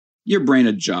 and your brain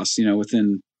adjusts,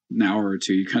 within an hour or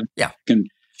two, you kind of can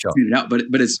figure it out,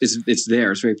 but it's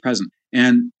there, it's very present.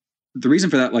 And the reason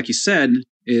for that, like you said,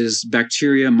 is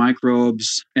bacteria,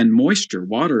 microbes, and moisture,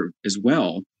 water as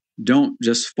well, don't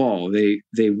just fall.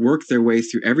 They work their way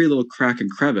through every little crack and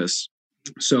crevice.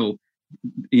 So,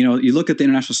 you look at the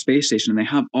International Space Station and they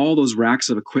have all those racks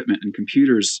of equipment and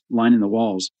computers lining the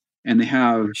walls, and they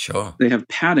have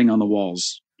padding on the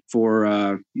walls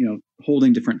for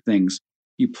holding different things.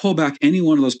 You pull back any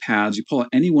one of those pads, you pull out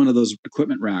any one of those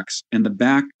equipment racks, and the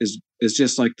back is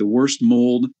just like the worst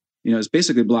mold. It's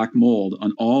basically black mold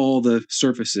on all the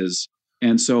surfaces.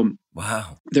 And so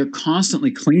they're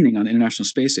constantly cleaning on the International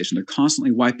Space Station. They're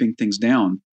constantly wiping things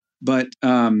down. But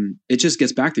it just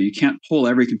gets back there. You can't pull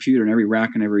every computer and every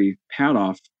rack and every pad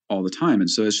off all the time. And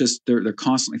so it's just they're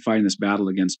constantly fighting this battle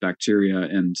against bacteria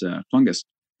and fungus.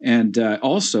 And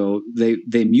also, they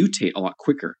mutate a lot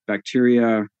quicker.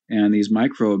 Bacteria and these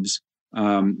microbes,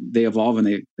 they evolve and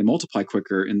they multiply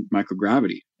quicker in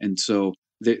microgravity. And so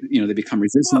they become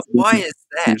resistant. Why is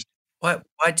that?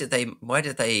 Why do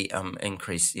they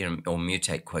increase or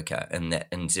mutate quicker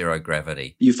in zero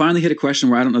gravity? You finally hit a question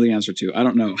where I don't know the answer to. I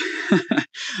don't know.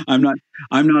 I'm not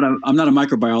a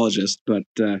microbiologist, but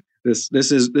this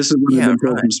is what I've been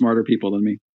told from smarter people than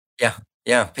me.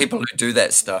 Yeah, people who do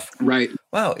that stuff. Right.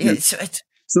 Wow. Yeah.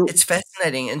 It's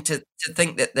fascinating, and to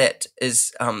think that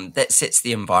is that sets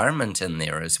the environment in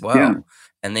there as well. Yeah.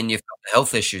 And then you've got the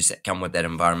health issues that come with that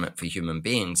environment for human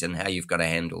beings, and how you've got to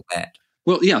handle that.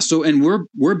 Well, yeah. So, and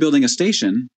we're building a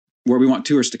station where we want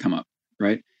tourists to come up,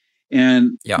 right?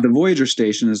 And the Voyager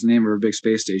station is the name of our big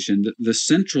space station. The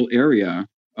central area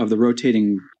of the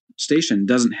rotating station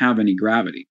doesn't have any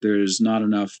gravity. There's not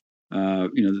enough.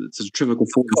 It's a centrifugal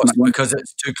force. Of course, because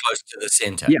it's too close to the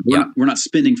center. Yeah, we're not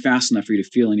spinning fast enough for you to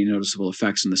feel any noticeable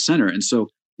effects in the center. And so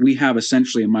we have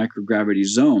essentially a microgravity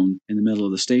zone in the middle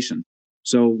of the station.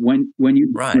 So when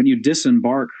you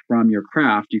disembark from your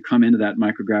craft, you come into that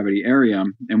microgravity area,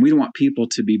 and we don't want people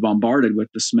to be bombarded with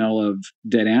the smell of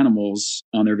dead animals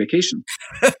on their vacation.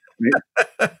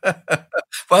 Right?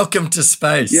 Welcome to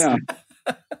space. Yeah.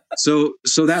 So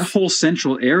that whole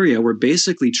central area, we're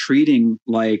basically treating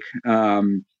like a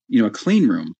clean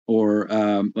room or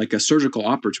like a surgical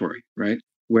operatory, right?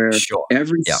 Where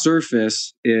every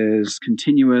surface is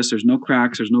continuous. There's no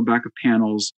cracks. There's no backup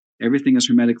panels. Everything is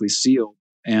hermetically sealed,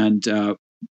 and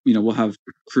we'll have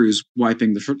crews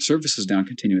wiping the surfaces down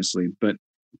continuously. But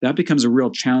that becomes a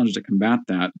real challenge to combat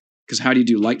that, because how do you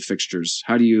do light fixtures?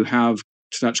 How do you have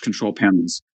touch control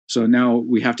panels? So now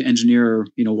we have to engineer,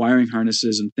 wiring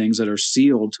harnesses and things that are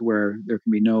sealed to where there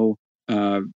can be no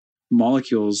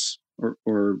molecules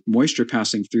or moisture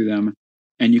passing through them,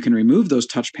 and you can remove those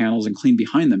touch panels and clean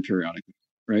behind them periodically,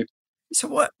 right? So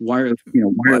what wireless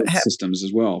systems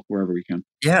as well, wherever we can.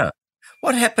 Yeah.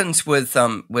 What happens with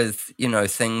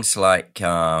things like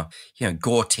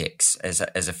Gore-Tex as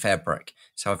a fabric?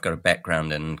 So I've got a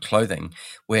background in clothing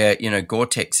where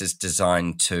Gore-Tex is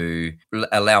designed to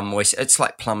allow moisture. It's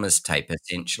like plumber's tape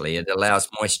essentially. It allows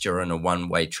moisture in a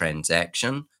one-way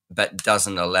transaction, but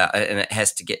doesn't allow, and it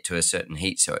has to get to a certain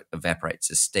heat so it evaporates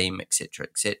as steam, etc.,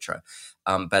 etc.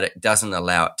 But it doesn't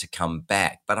allow it to come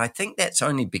back. But I think that's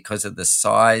only because of the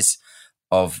size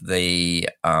of the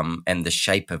and the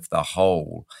shape of the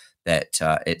hole that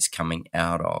it's coming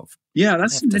out of. Yeah,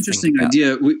 that's an interesting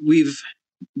idea.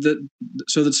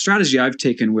 So the strategy I've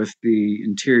taken with the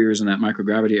interiors in that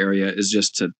microgravity area is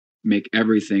just to make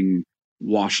everything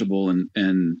washable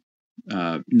and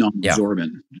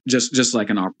non-absorbent, just like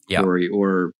an operatory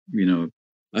or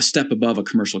a step above a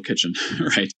commercial kitchen,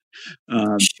 right?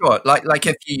 Sure, like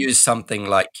if you use something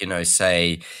like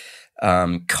say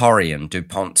Corian,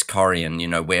 DuPont's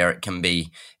Corian, where it can be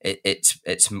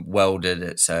it's welded,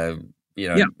 it's a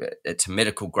it's a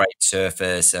medical grade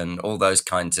surface and all those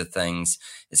kinds of things.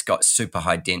 It's got super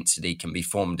high density, can be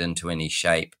formed into any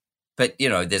shape. But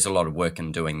there's a lot of work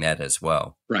in doing that as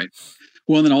well. Right.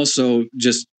 Well, and then also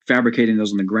just fabricating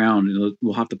those on the ground,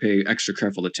 we'll have to pay extra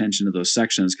careful attention to those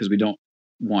sections because we don't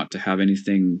want to have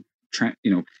anything,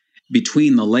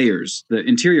 between the layers. The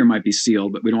interior might be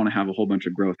sealed, but we don't want to have a whole bunch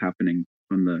of growth happening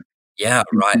from the Yeah,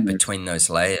 right, between those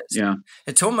layers. Yeah.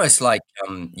 It's almost like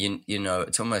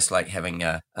it's almost like having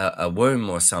a womb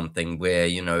or something where,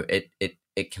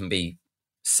 it can be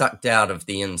sucked out of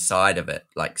the inside of it,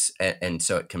 like, and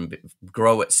so it can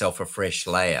grow itself a fresh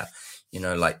layer,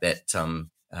 like that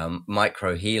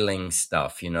micro healing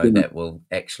stuff, that will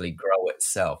actually grow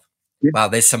itself. Yeah. Wow,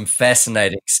 there's some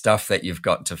fascinating stuff that you've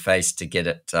got to face to get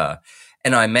it.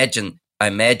 And I imagine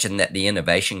that the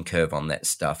innovation curve on that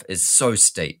stuff is so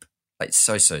steep. Like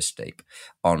so steep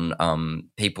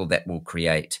on people that will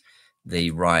create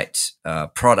the right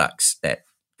products that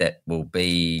will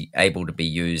be able to be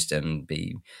used and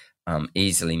be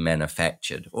easily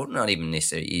manufactured, or not even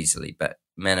necessarily easily, but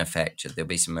manufactured. There'll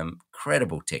be some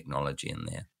incredible technology in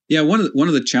there. Yeah, one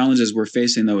of the challenges we're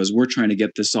facing though is we're trying to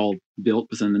get this all built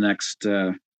within the next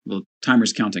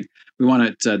timer's counting. We want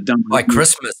it done by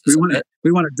Christmas. We want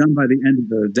it done by the end of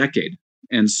the decade,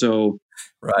 and so.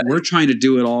 Right. We're trying to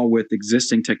do it all with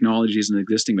existing technologies and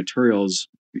existing materials.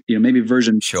 Maybe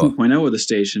version 2.0 of the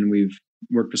station. We've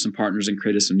worked with some partners and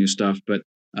created some new stuff, but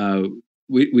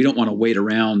we don't want to wait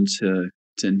around to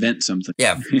invent something.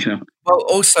 Yeah. Well,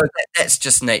 also that's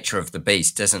just nature of the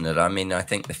beast, isn't it? I mean, I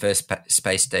think the first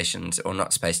space stations, or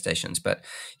not space stations, but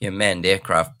manned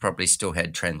aircraft probably still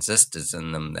had transistors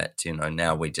in them that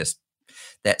now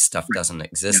that stuff doesn't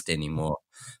exist anymore.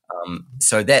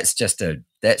 So that's just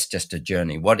a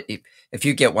journey. What if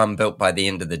you get one built by the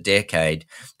end of the decade,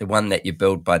 the one that you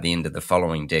build by the end of the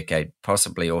following decade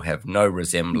possibly will have no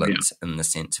resemblance in the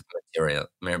sense of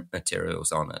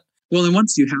materials on it. Well, and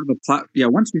once you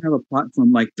have a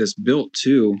platform like this built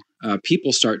too,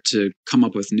 people start to come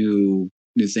up with new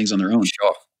things on their own.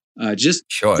 Sure.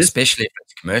 Especially if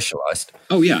it's commercialized.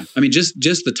 Oh yeah, I mean, just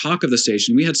the talk of the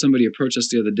station. We had somebody approach us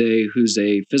the other day who's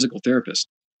a physical therapist,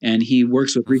 and he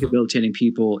works with rehabilitating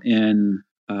people in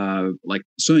like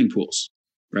swimming pools,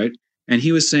 right? And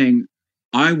he was saying,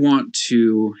 I want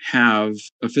to have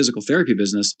a physical therapy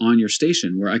business on your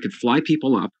station where I could fly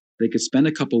people up. They could spend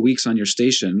a couple weeks on your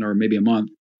station, or maybe a month,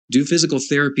 do physical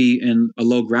therapy in a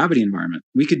low gravity environment.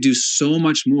 We could do so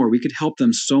much more. We could help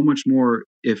them so much more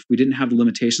if we didn't have the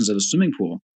limitations of a swimming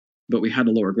pool, but we had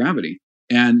a lower gravity.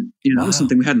 And that was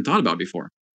something we hadn't thought about before.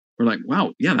 We're like,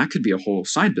 wow, yeah, that could be a whole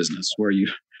side business where you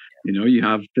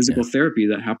have physical therapy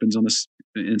that happens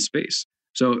in space.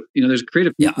 So, there's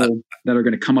creative people that are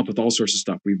going to come up with all sorts of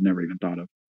stuff we've never even thought of.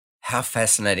 How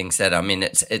fascinating is that? I mean,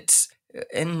 it's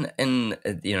in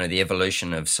the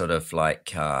evolution of sort of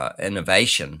like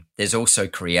innovation. There's also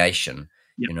creation,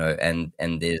 and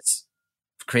there's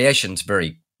creation's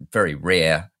very, very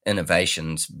rare.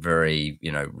 Innovation's very,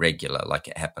 regular, like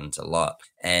it happens a lot.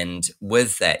 And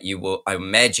with that, I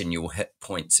imagine you will hit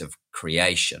points of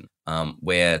creation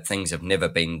where things have never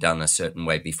been done a certain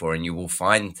way before, and you will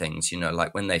find things,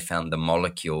 like when they found the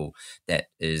molecule that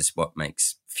is what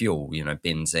makes fuel,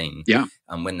 benzene. Yeah.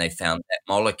 When they found that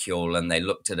molecule and they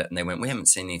looked at it and they went, we haven't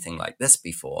seen anything like this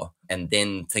before. And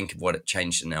then think of what it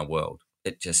changed in our world.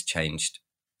 It just changed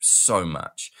so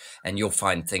much. And you'll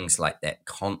find things like that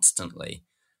constantly.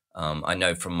 I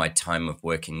know from my time of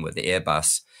working with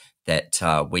Airbus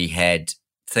that we had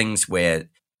things where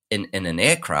in an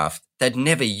aircraft, they'd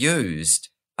never used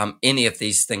any of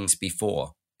these things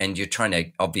before. And you're trying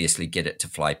to obviously get it to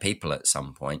fly people at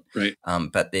some point. Right.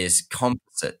 But there's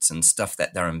composites and stuff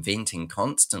that they're inventing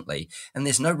constantly. And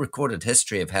there's no recorded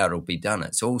history of how it'll be done.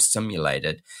 It's all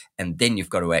simulated. And then you've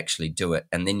got to actually do it.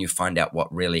 And then you find out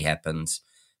what really happens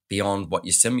beyond what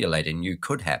you simulate and you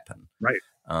could happen. Right.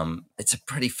 It's a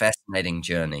pretty fascinating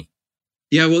journey.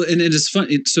 Yeah, well, and it is fun.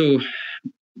 So,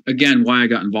 again, why I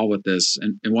got involved with this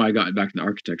and why I got back into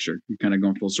architecture, I'm kind of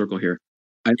going full circle here.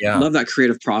 I love that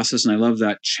creative process, and I love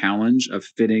that challenge of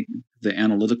fitting the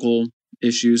analytical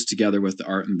issues together with the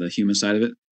art and the human side of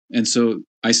it. And so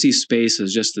I see space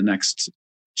as just the next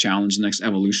challenge, the next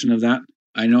evolution of that.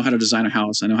 I know how to design a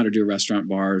house. I know how to do a restaurant,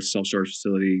 bar, self-storage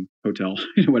facility, hotel,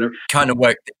 whatever. You kind of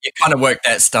work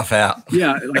that stuff out.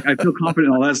 Yeah, like I feel confident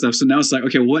in all that stuff. So now it's like,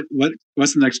 okay,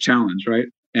 what's the next challenge, right?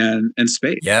 And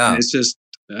space. Yeah, and it's just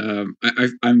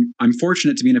I'm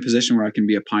fortunate to be in a position where I can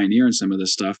be a pioneer in some of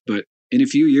this stuff. But in a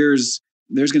few years,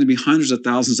 there's going to be hundreds of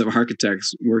thousands of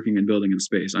architects working and building in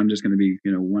space. I'm just going to be,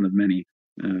 one of many.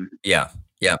 Yeah,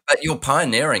 but you're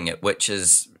pioneering it, which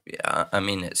is. I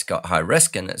mean, it's got high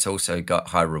risk and it's also got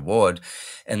high reward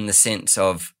in the sense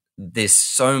of there's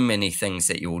so many things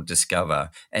that you will discover.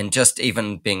 And just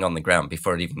even being on the ground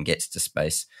before it even gets to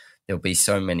space, there'll be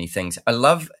so many things. I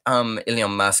love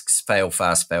Elon Musk's fail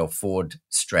fast, fail forward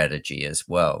strategy as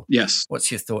well. Yes.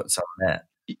 What's your thoughts on that?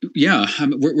 Yeah,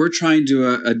 we're trying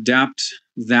to adapt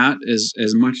that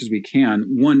as much as we can.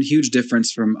 One huge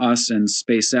difference from us and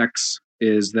SpaceX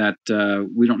is that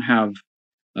we don't have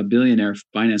a billionaire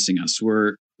financing us.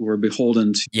 We're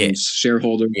beholden to Yes.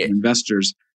 shareholders Yeah. and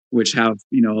investors, which have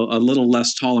a little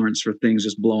less tolerance for things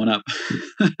just blowing up.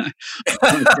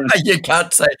 You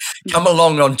can't say, come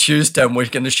along on Tuesday and we're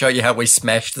going to show you how we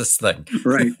smash this thing.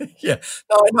 Right. Yeah.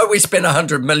 No, I know we spent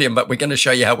 100 million, but we're going to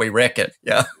show you how we wreck it.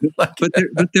 Yeah. But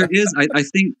there is, I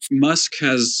think Musk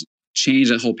has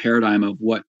changed that whole paradigm of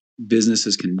what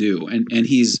businesses can do. And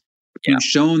he's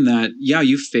shown that,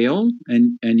 you fail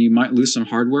and you might lose some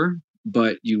hardware,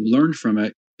 but you learn from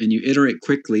it and you iterate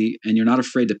quickly and you're not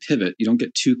afraid to pivot. You don't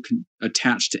get too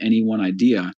attached to any one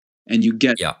idea, and you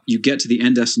get to the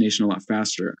end destination a lot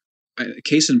faster.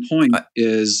 Case in point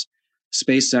is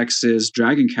SpaceX's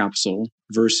Dragon capsule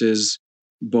versus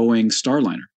Boeing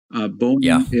Starliner.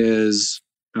 Boeing is,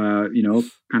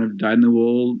 kind of dyed in the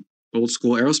wool, old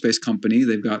school aerospace company.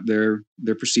 They've got their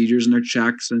procedures and their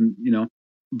checks, and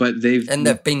but they've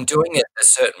been doing it a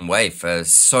certain way for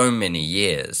so many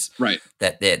years, right?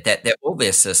 That all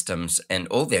their systems and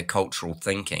all their cultural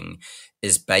thinking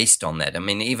is based on that. I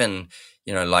mean, even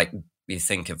like you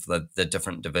think of the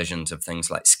different divisions of things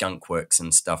like Skunk Works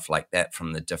and stuff like that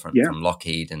from from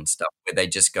Lockheed and stuff, where they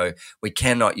just go, we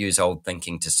cannot use old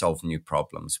thinking to solve new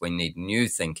problems. We need new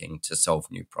thinking to solve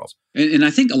new problems. And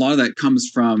I think a lot of that comes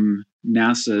from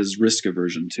NASA's risk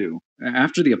aversion too.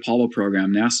 After the Apollo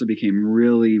program, NASA became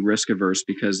really risk averse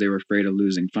because they were afraid of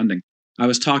losing funding. I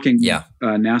was talking with a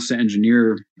NASA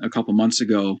engineer a couple months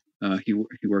ago. He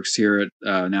works here at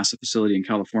NASA facility in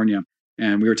California.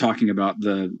 And we were talking about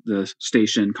the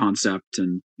station concept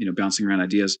and bouncing around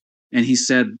ideas. And he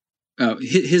said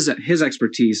his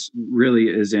expertise really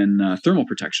is in thermal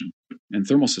protection and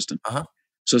thermal system. Uh-huh.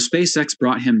 So SpaceX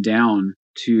brought him down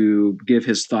to give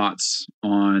his thoughts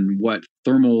on what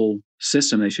thermal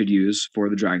system they should use for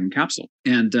the Dragon capsule.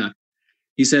 And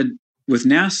he said, with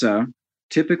NASA,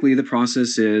 typically the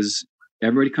process is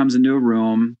everybody comes into a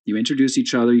room, you introduce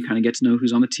each other, you kind of get to know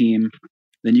who's on the team.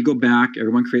 Then you go back,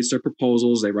 everyone creates their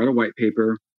proposals, they write a white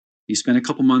paper. You spend a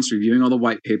couple months reviewing all the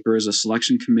white papers. A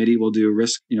selection committee will do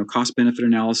cost benefit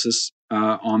analysis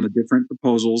on the different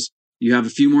proposals. You have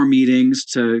a few more meetings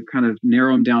to kind of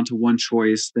narrow them down to one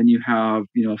choice. Then you have,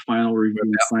 a final review.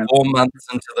 We're about 4 months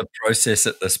into the process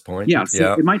at this point. Yeah,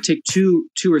 so it might take two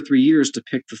or 3 years to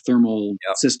pick the thermal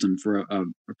system for a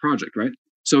project, right?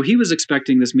 So he was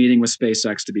expecting this meeting with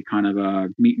SpaceX to be kind of a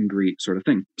meet and greet sort of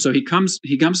thing. So he comes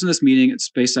to this meeting at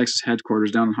SpaceX's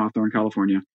headquarters down in Hawthorne,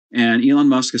 California, and Elon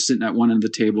Musk is sitting at one end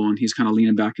of the table, and he's kind of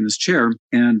leaning back in his chair.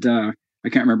 And I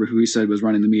can't remember who he said was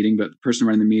running the meeting, but the person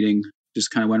running the meeting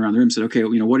just kind of went around the room and said, okay,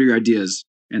 what are your ideas?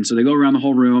 And so they go around the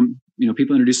whole room.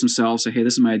 People introduce themselves, say, hey,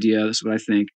 this is my idea. This is what I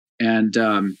think. And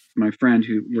my friend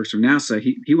who works for NASA,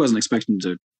 he wasn't expecting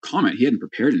to comment. He hadn't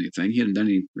prepared anything. He hadn't done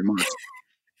any remarks.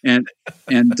 And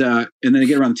then they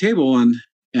get around the table,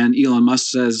 and Elon Musk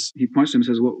says, he points to him and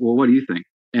says, well, what do you think?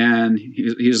 And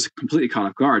he's completely caught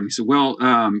off guard. And he said, well,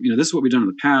 this is what we've done in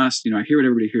the past. I hear what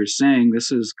everybody here is saying.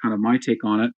 This is kind of my take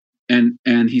on it.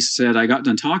 And he said, I got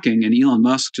done talking, and Elon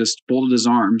Musk just folded his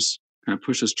arms, kind of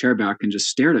pushed his chair back, and just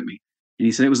stared at me. And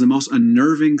he said it was the most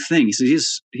unnerving thing. He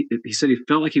said he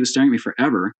felt like he was staring at me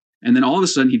forever. And then all of a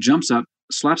sudden he jumps up,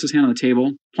 slaps his hand on the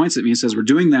table, points at me and says, we're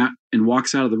doing that, and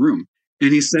walks out of the room.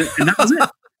 And he said, and that was it.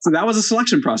 So that was a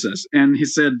selection process. And he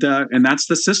said, and that's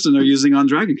the system they're using on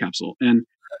Dragon capsule. And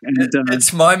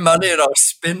it's my money and I'll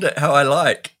spend it how I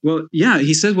like. Well, yeah,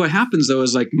 he said what happens though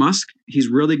is like Musk, he's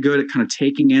really good at kind of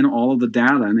taking in all of the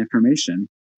data and information,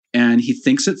 and he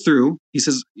thinks it through. He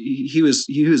says he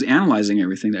was analyzing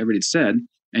everything that everybody said,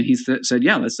 and he said,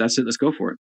 yeah, that's it, let's go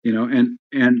for it.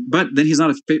 But then he's not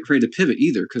afraid to pivot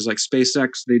either, because like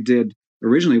SpaceX, they did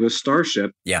originally with Starship,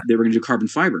 they were going to do carbon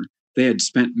fiber. They had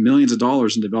spent millions of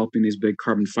dollars in developing these big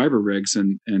carbon fiber rigs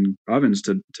and ovens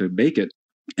to bake it.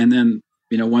 And then,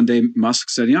 one day Musk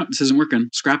said, this isn't working,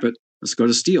 scrap it. Let's go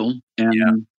to steel.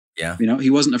 And, he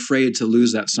wasn't afraid to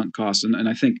lose that sunk cost. And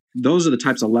I think those are the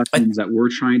types of lessons that we're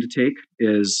trying to take,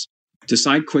 is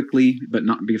decide quickly, but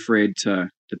not be afraid to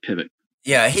pivot.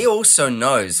 Yeah, he also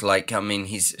knows,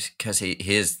 because he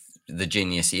is the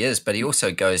genius he is, but he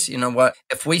also goes, you know what,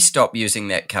 if we stop using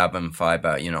that carbon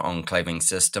fiber, enclaving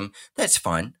system, that's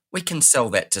fine. We can sell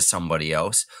that to somebody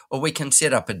else, or we can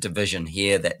set up a division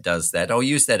here that does that. I'll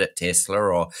use that at Tesla,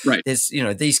 or there's,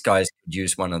 these guys could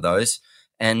use one of those.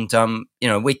 And,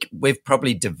 we've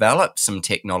probably developed some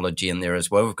technology in there as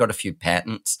well. We've got a few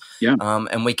patents,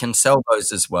 and we can sell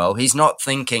those as well. He's not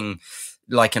thinking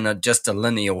like in just a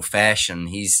linear fashion.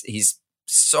 He's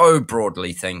so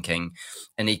broadly thinking,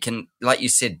 and he can, like you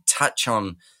said, touch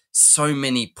on so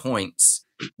many points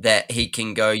that he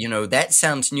can go, that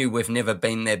sounds new. We've never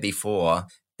been there before.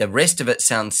 The rest of it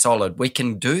sounds solid. We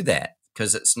can do that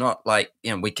because it's not like,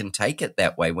 we can take it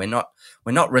that way. We're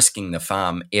not risking the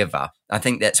farm ever. I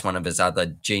think that's one of his other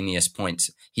genius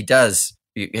points. He does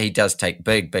take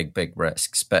big, big, big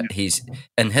risks, but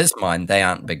in his mind, they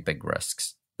aren't big, big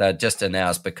risks. They're just in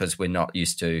ours because we're not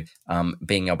used to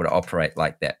being able to operate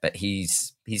like that. But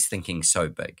he's thinking so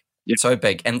big. Yeah. So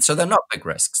big. And so they're not big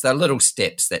risks. They're little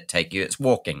steps that take you. It's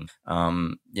walking,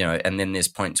 and then there's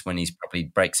points when he's probably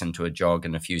breaks into a jog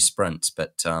and a few sprints.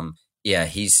 But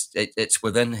it's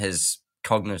within his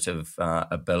cognitive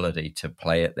ability to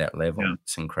play at that level. Yeah.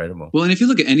 It's incredible. Well, and if you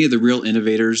look at any of the real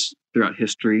innovators throughout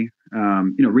history,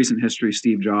 recent history,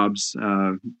 Steve Jobs,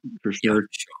 for sure,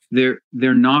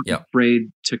 they're not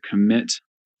afraid to commit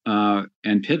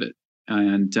and pivot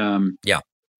and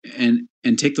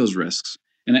take those risks.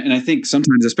 And I think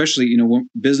sometimes, especially,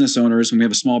 business owners, when we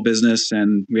have a small business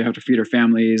and we have to feed our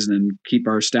families and keep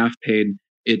our staff paid,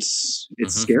 it's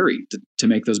scary to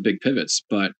make those big pivots.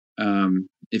 But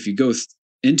if you go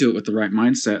into it with the right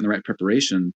mindset and the right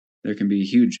preparation, there can be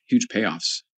huge, huge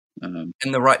payoffs. And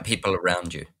the right people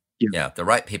around you. Yeah, the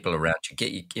right people around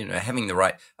you. Having the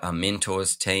right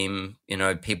mentors, team,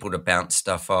 people to bounce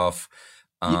stuff off.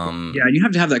 And you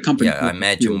have to have that company. Yeah, I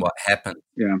imagine what happened.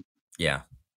 Yeah.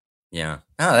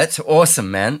 Oh, that's awesome,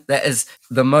 man. That is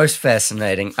the most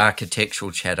fascinating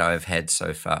architectural chat I've had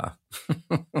so far.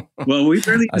 Well, we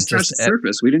barely scratched the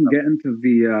surface. We didn't get into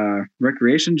the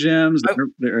recreation gyms,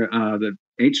 the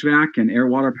HVAC and air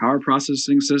water power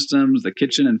processing systems, the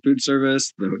kitchen and food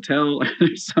service, the hotel.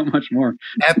 There's so much more.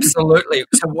 Absolutely.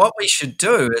 So what we should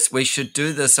do is we should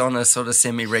do this on a sort of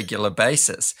semi-regular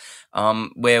basis,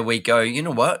 where we go, you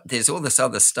know what, there's all this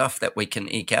other stuff that we can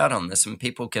eke out on this, and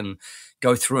people can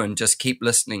go through and just keep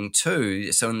listening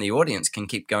too. So in the audience can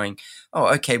keep going, oh,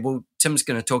 okay, well, Tim's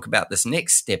going to talk about this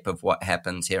next step of what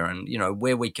happens here, and,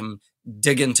 where we can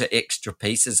dig into extra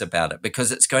pieces about it,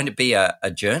 because it's going to be a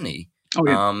journey. Oh,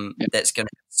 yeah. That's going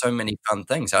to have so many fun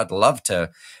things. I'd love to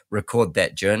record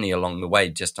that journey along the way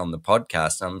just on the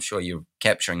podcast. I'm sure you're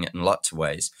capturing it in lots of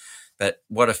ways. But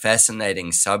what a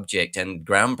fascinating subject, and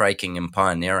groundbreaking and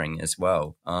pioneering as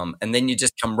well. And then you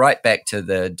just come right back to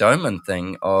the Doman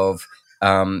thing of,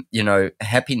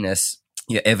 happiness,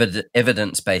 your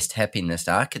evidence-based happiness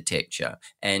architecture.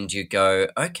 And you go,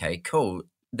 okay, cool.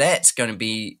 That's going to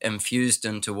be infused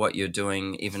into what you're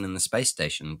doing even in the space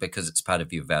station, because it's part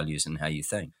of your values and how you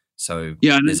think. So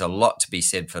there's a lot to be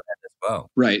said for that as well.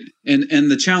 Right.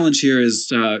 And the challenge here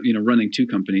is, running two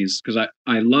companies, because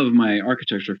I love my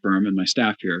architecture firm and my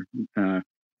staff here.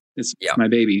 It's my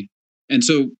baby. And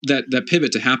so that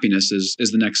pivot to happiness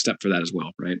is the next step for that as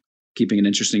well, right? Keeping it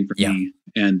interesting for me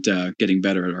and getting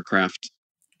better at our craft.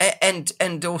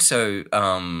 And also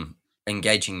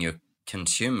engaging your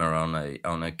consumer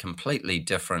on a completely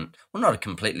different, well, not a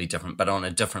completely different, but on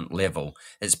a different level.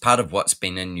 It's part of what's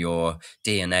been in your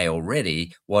DNA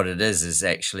already. What it is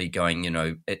actually going,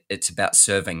 it's about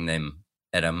serving them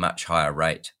at a much higher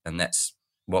rate. And that's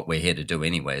what we're here to do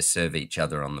anyway, is serve each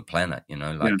other on the planet,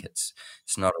 it's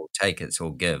not all take, it's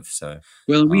all give. So,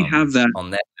 well, we have that on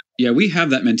that. Yeah, we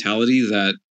have that mentality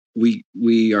that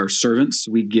we are servants,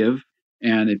 we give.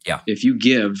 And if you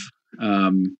give,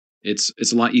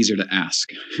 it's a lot easier to ask.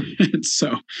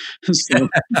 so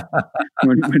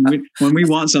when we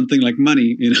want something like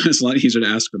money, it's a lot easier to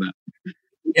ask for that.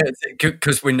 Yeah,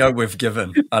 because we know we've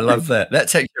given. I love that.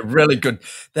 That's actually really good.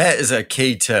 That is a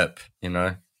key tip,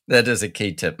 That is a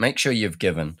key tip. Make sure you've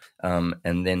given, and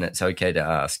then it's okay to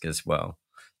ask as well.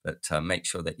 But make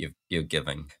sure that you're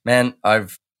giving. Man,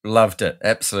 I've loved it.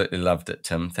 Absolutely loved it,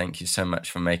 Tim. Thank you so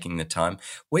much for making the time.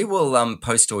 We will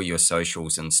post all your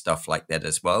socials and stuff like that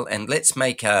as well. And let's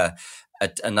make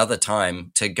another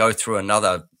time to go through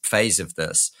another phase of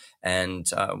this. And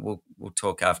we'll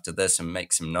talk after this and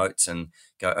make some notes and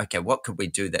go, okay, what could we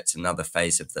do that's another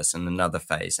phase of this and another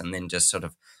phase, and then just sort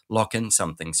of lock in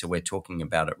something so we're talking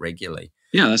about it regularly.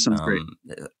 Yeah, that sounds great.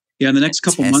 Yeah, in the next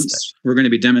couple months, we're going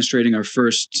to be demonstrating our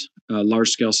first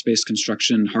large-scale space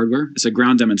construction hardware. It's a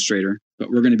ground demonstrator, but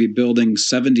we're going to be building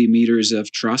 70 meters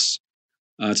of truss.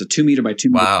 It's a 2 meter by 2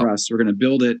 meter truss. We're going to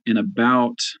build it in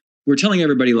we're telling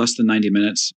everybody less than 90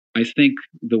 minutes. I think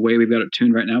the way we've got it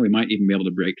tuned right now, we might even be able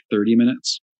to break 30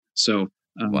 minutes. So,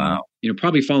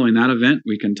 probably following that event,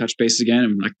 we can touch base again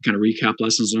and kind of recap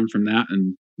lessons learned from that,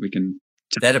 and we can.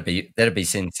 That'd be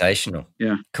sensational.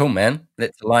 Yeah. Cool, man.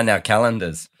 Let's align our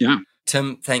calendars. Yeah.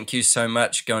 Tim, thank you so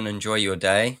much. Go and enjoy your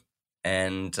day.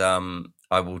 And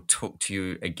I will talk to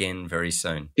you again very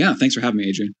soon. Yeah, thanks for having me,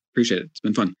 Adrian. Appreciate it. It's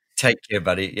been fun. Take care,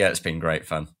 buddy. Yeah, it's been great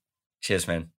fun. Cheers,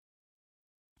 man.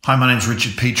 Hi, my name's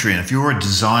Richard Petrie, and if you're a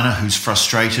designer who's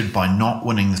frustrated by not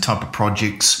winning the type of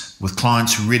projects with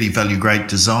clients who really value great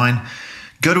design,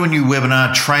 go to a new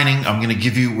webinar training I'm going to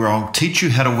give you where I'll teach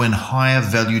you how to win higher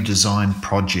value design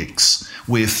projects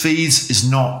where fees is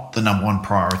not the number one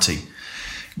priority.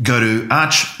 Go to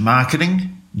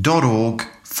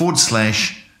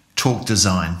archmarketing.org/talk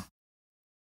design.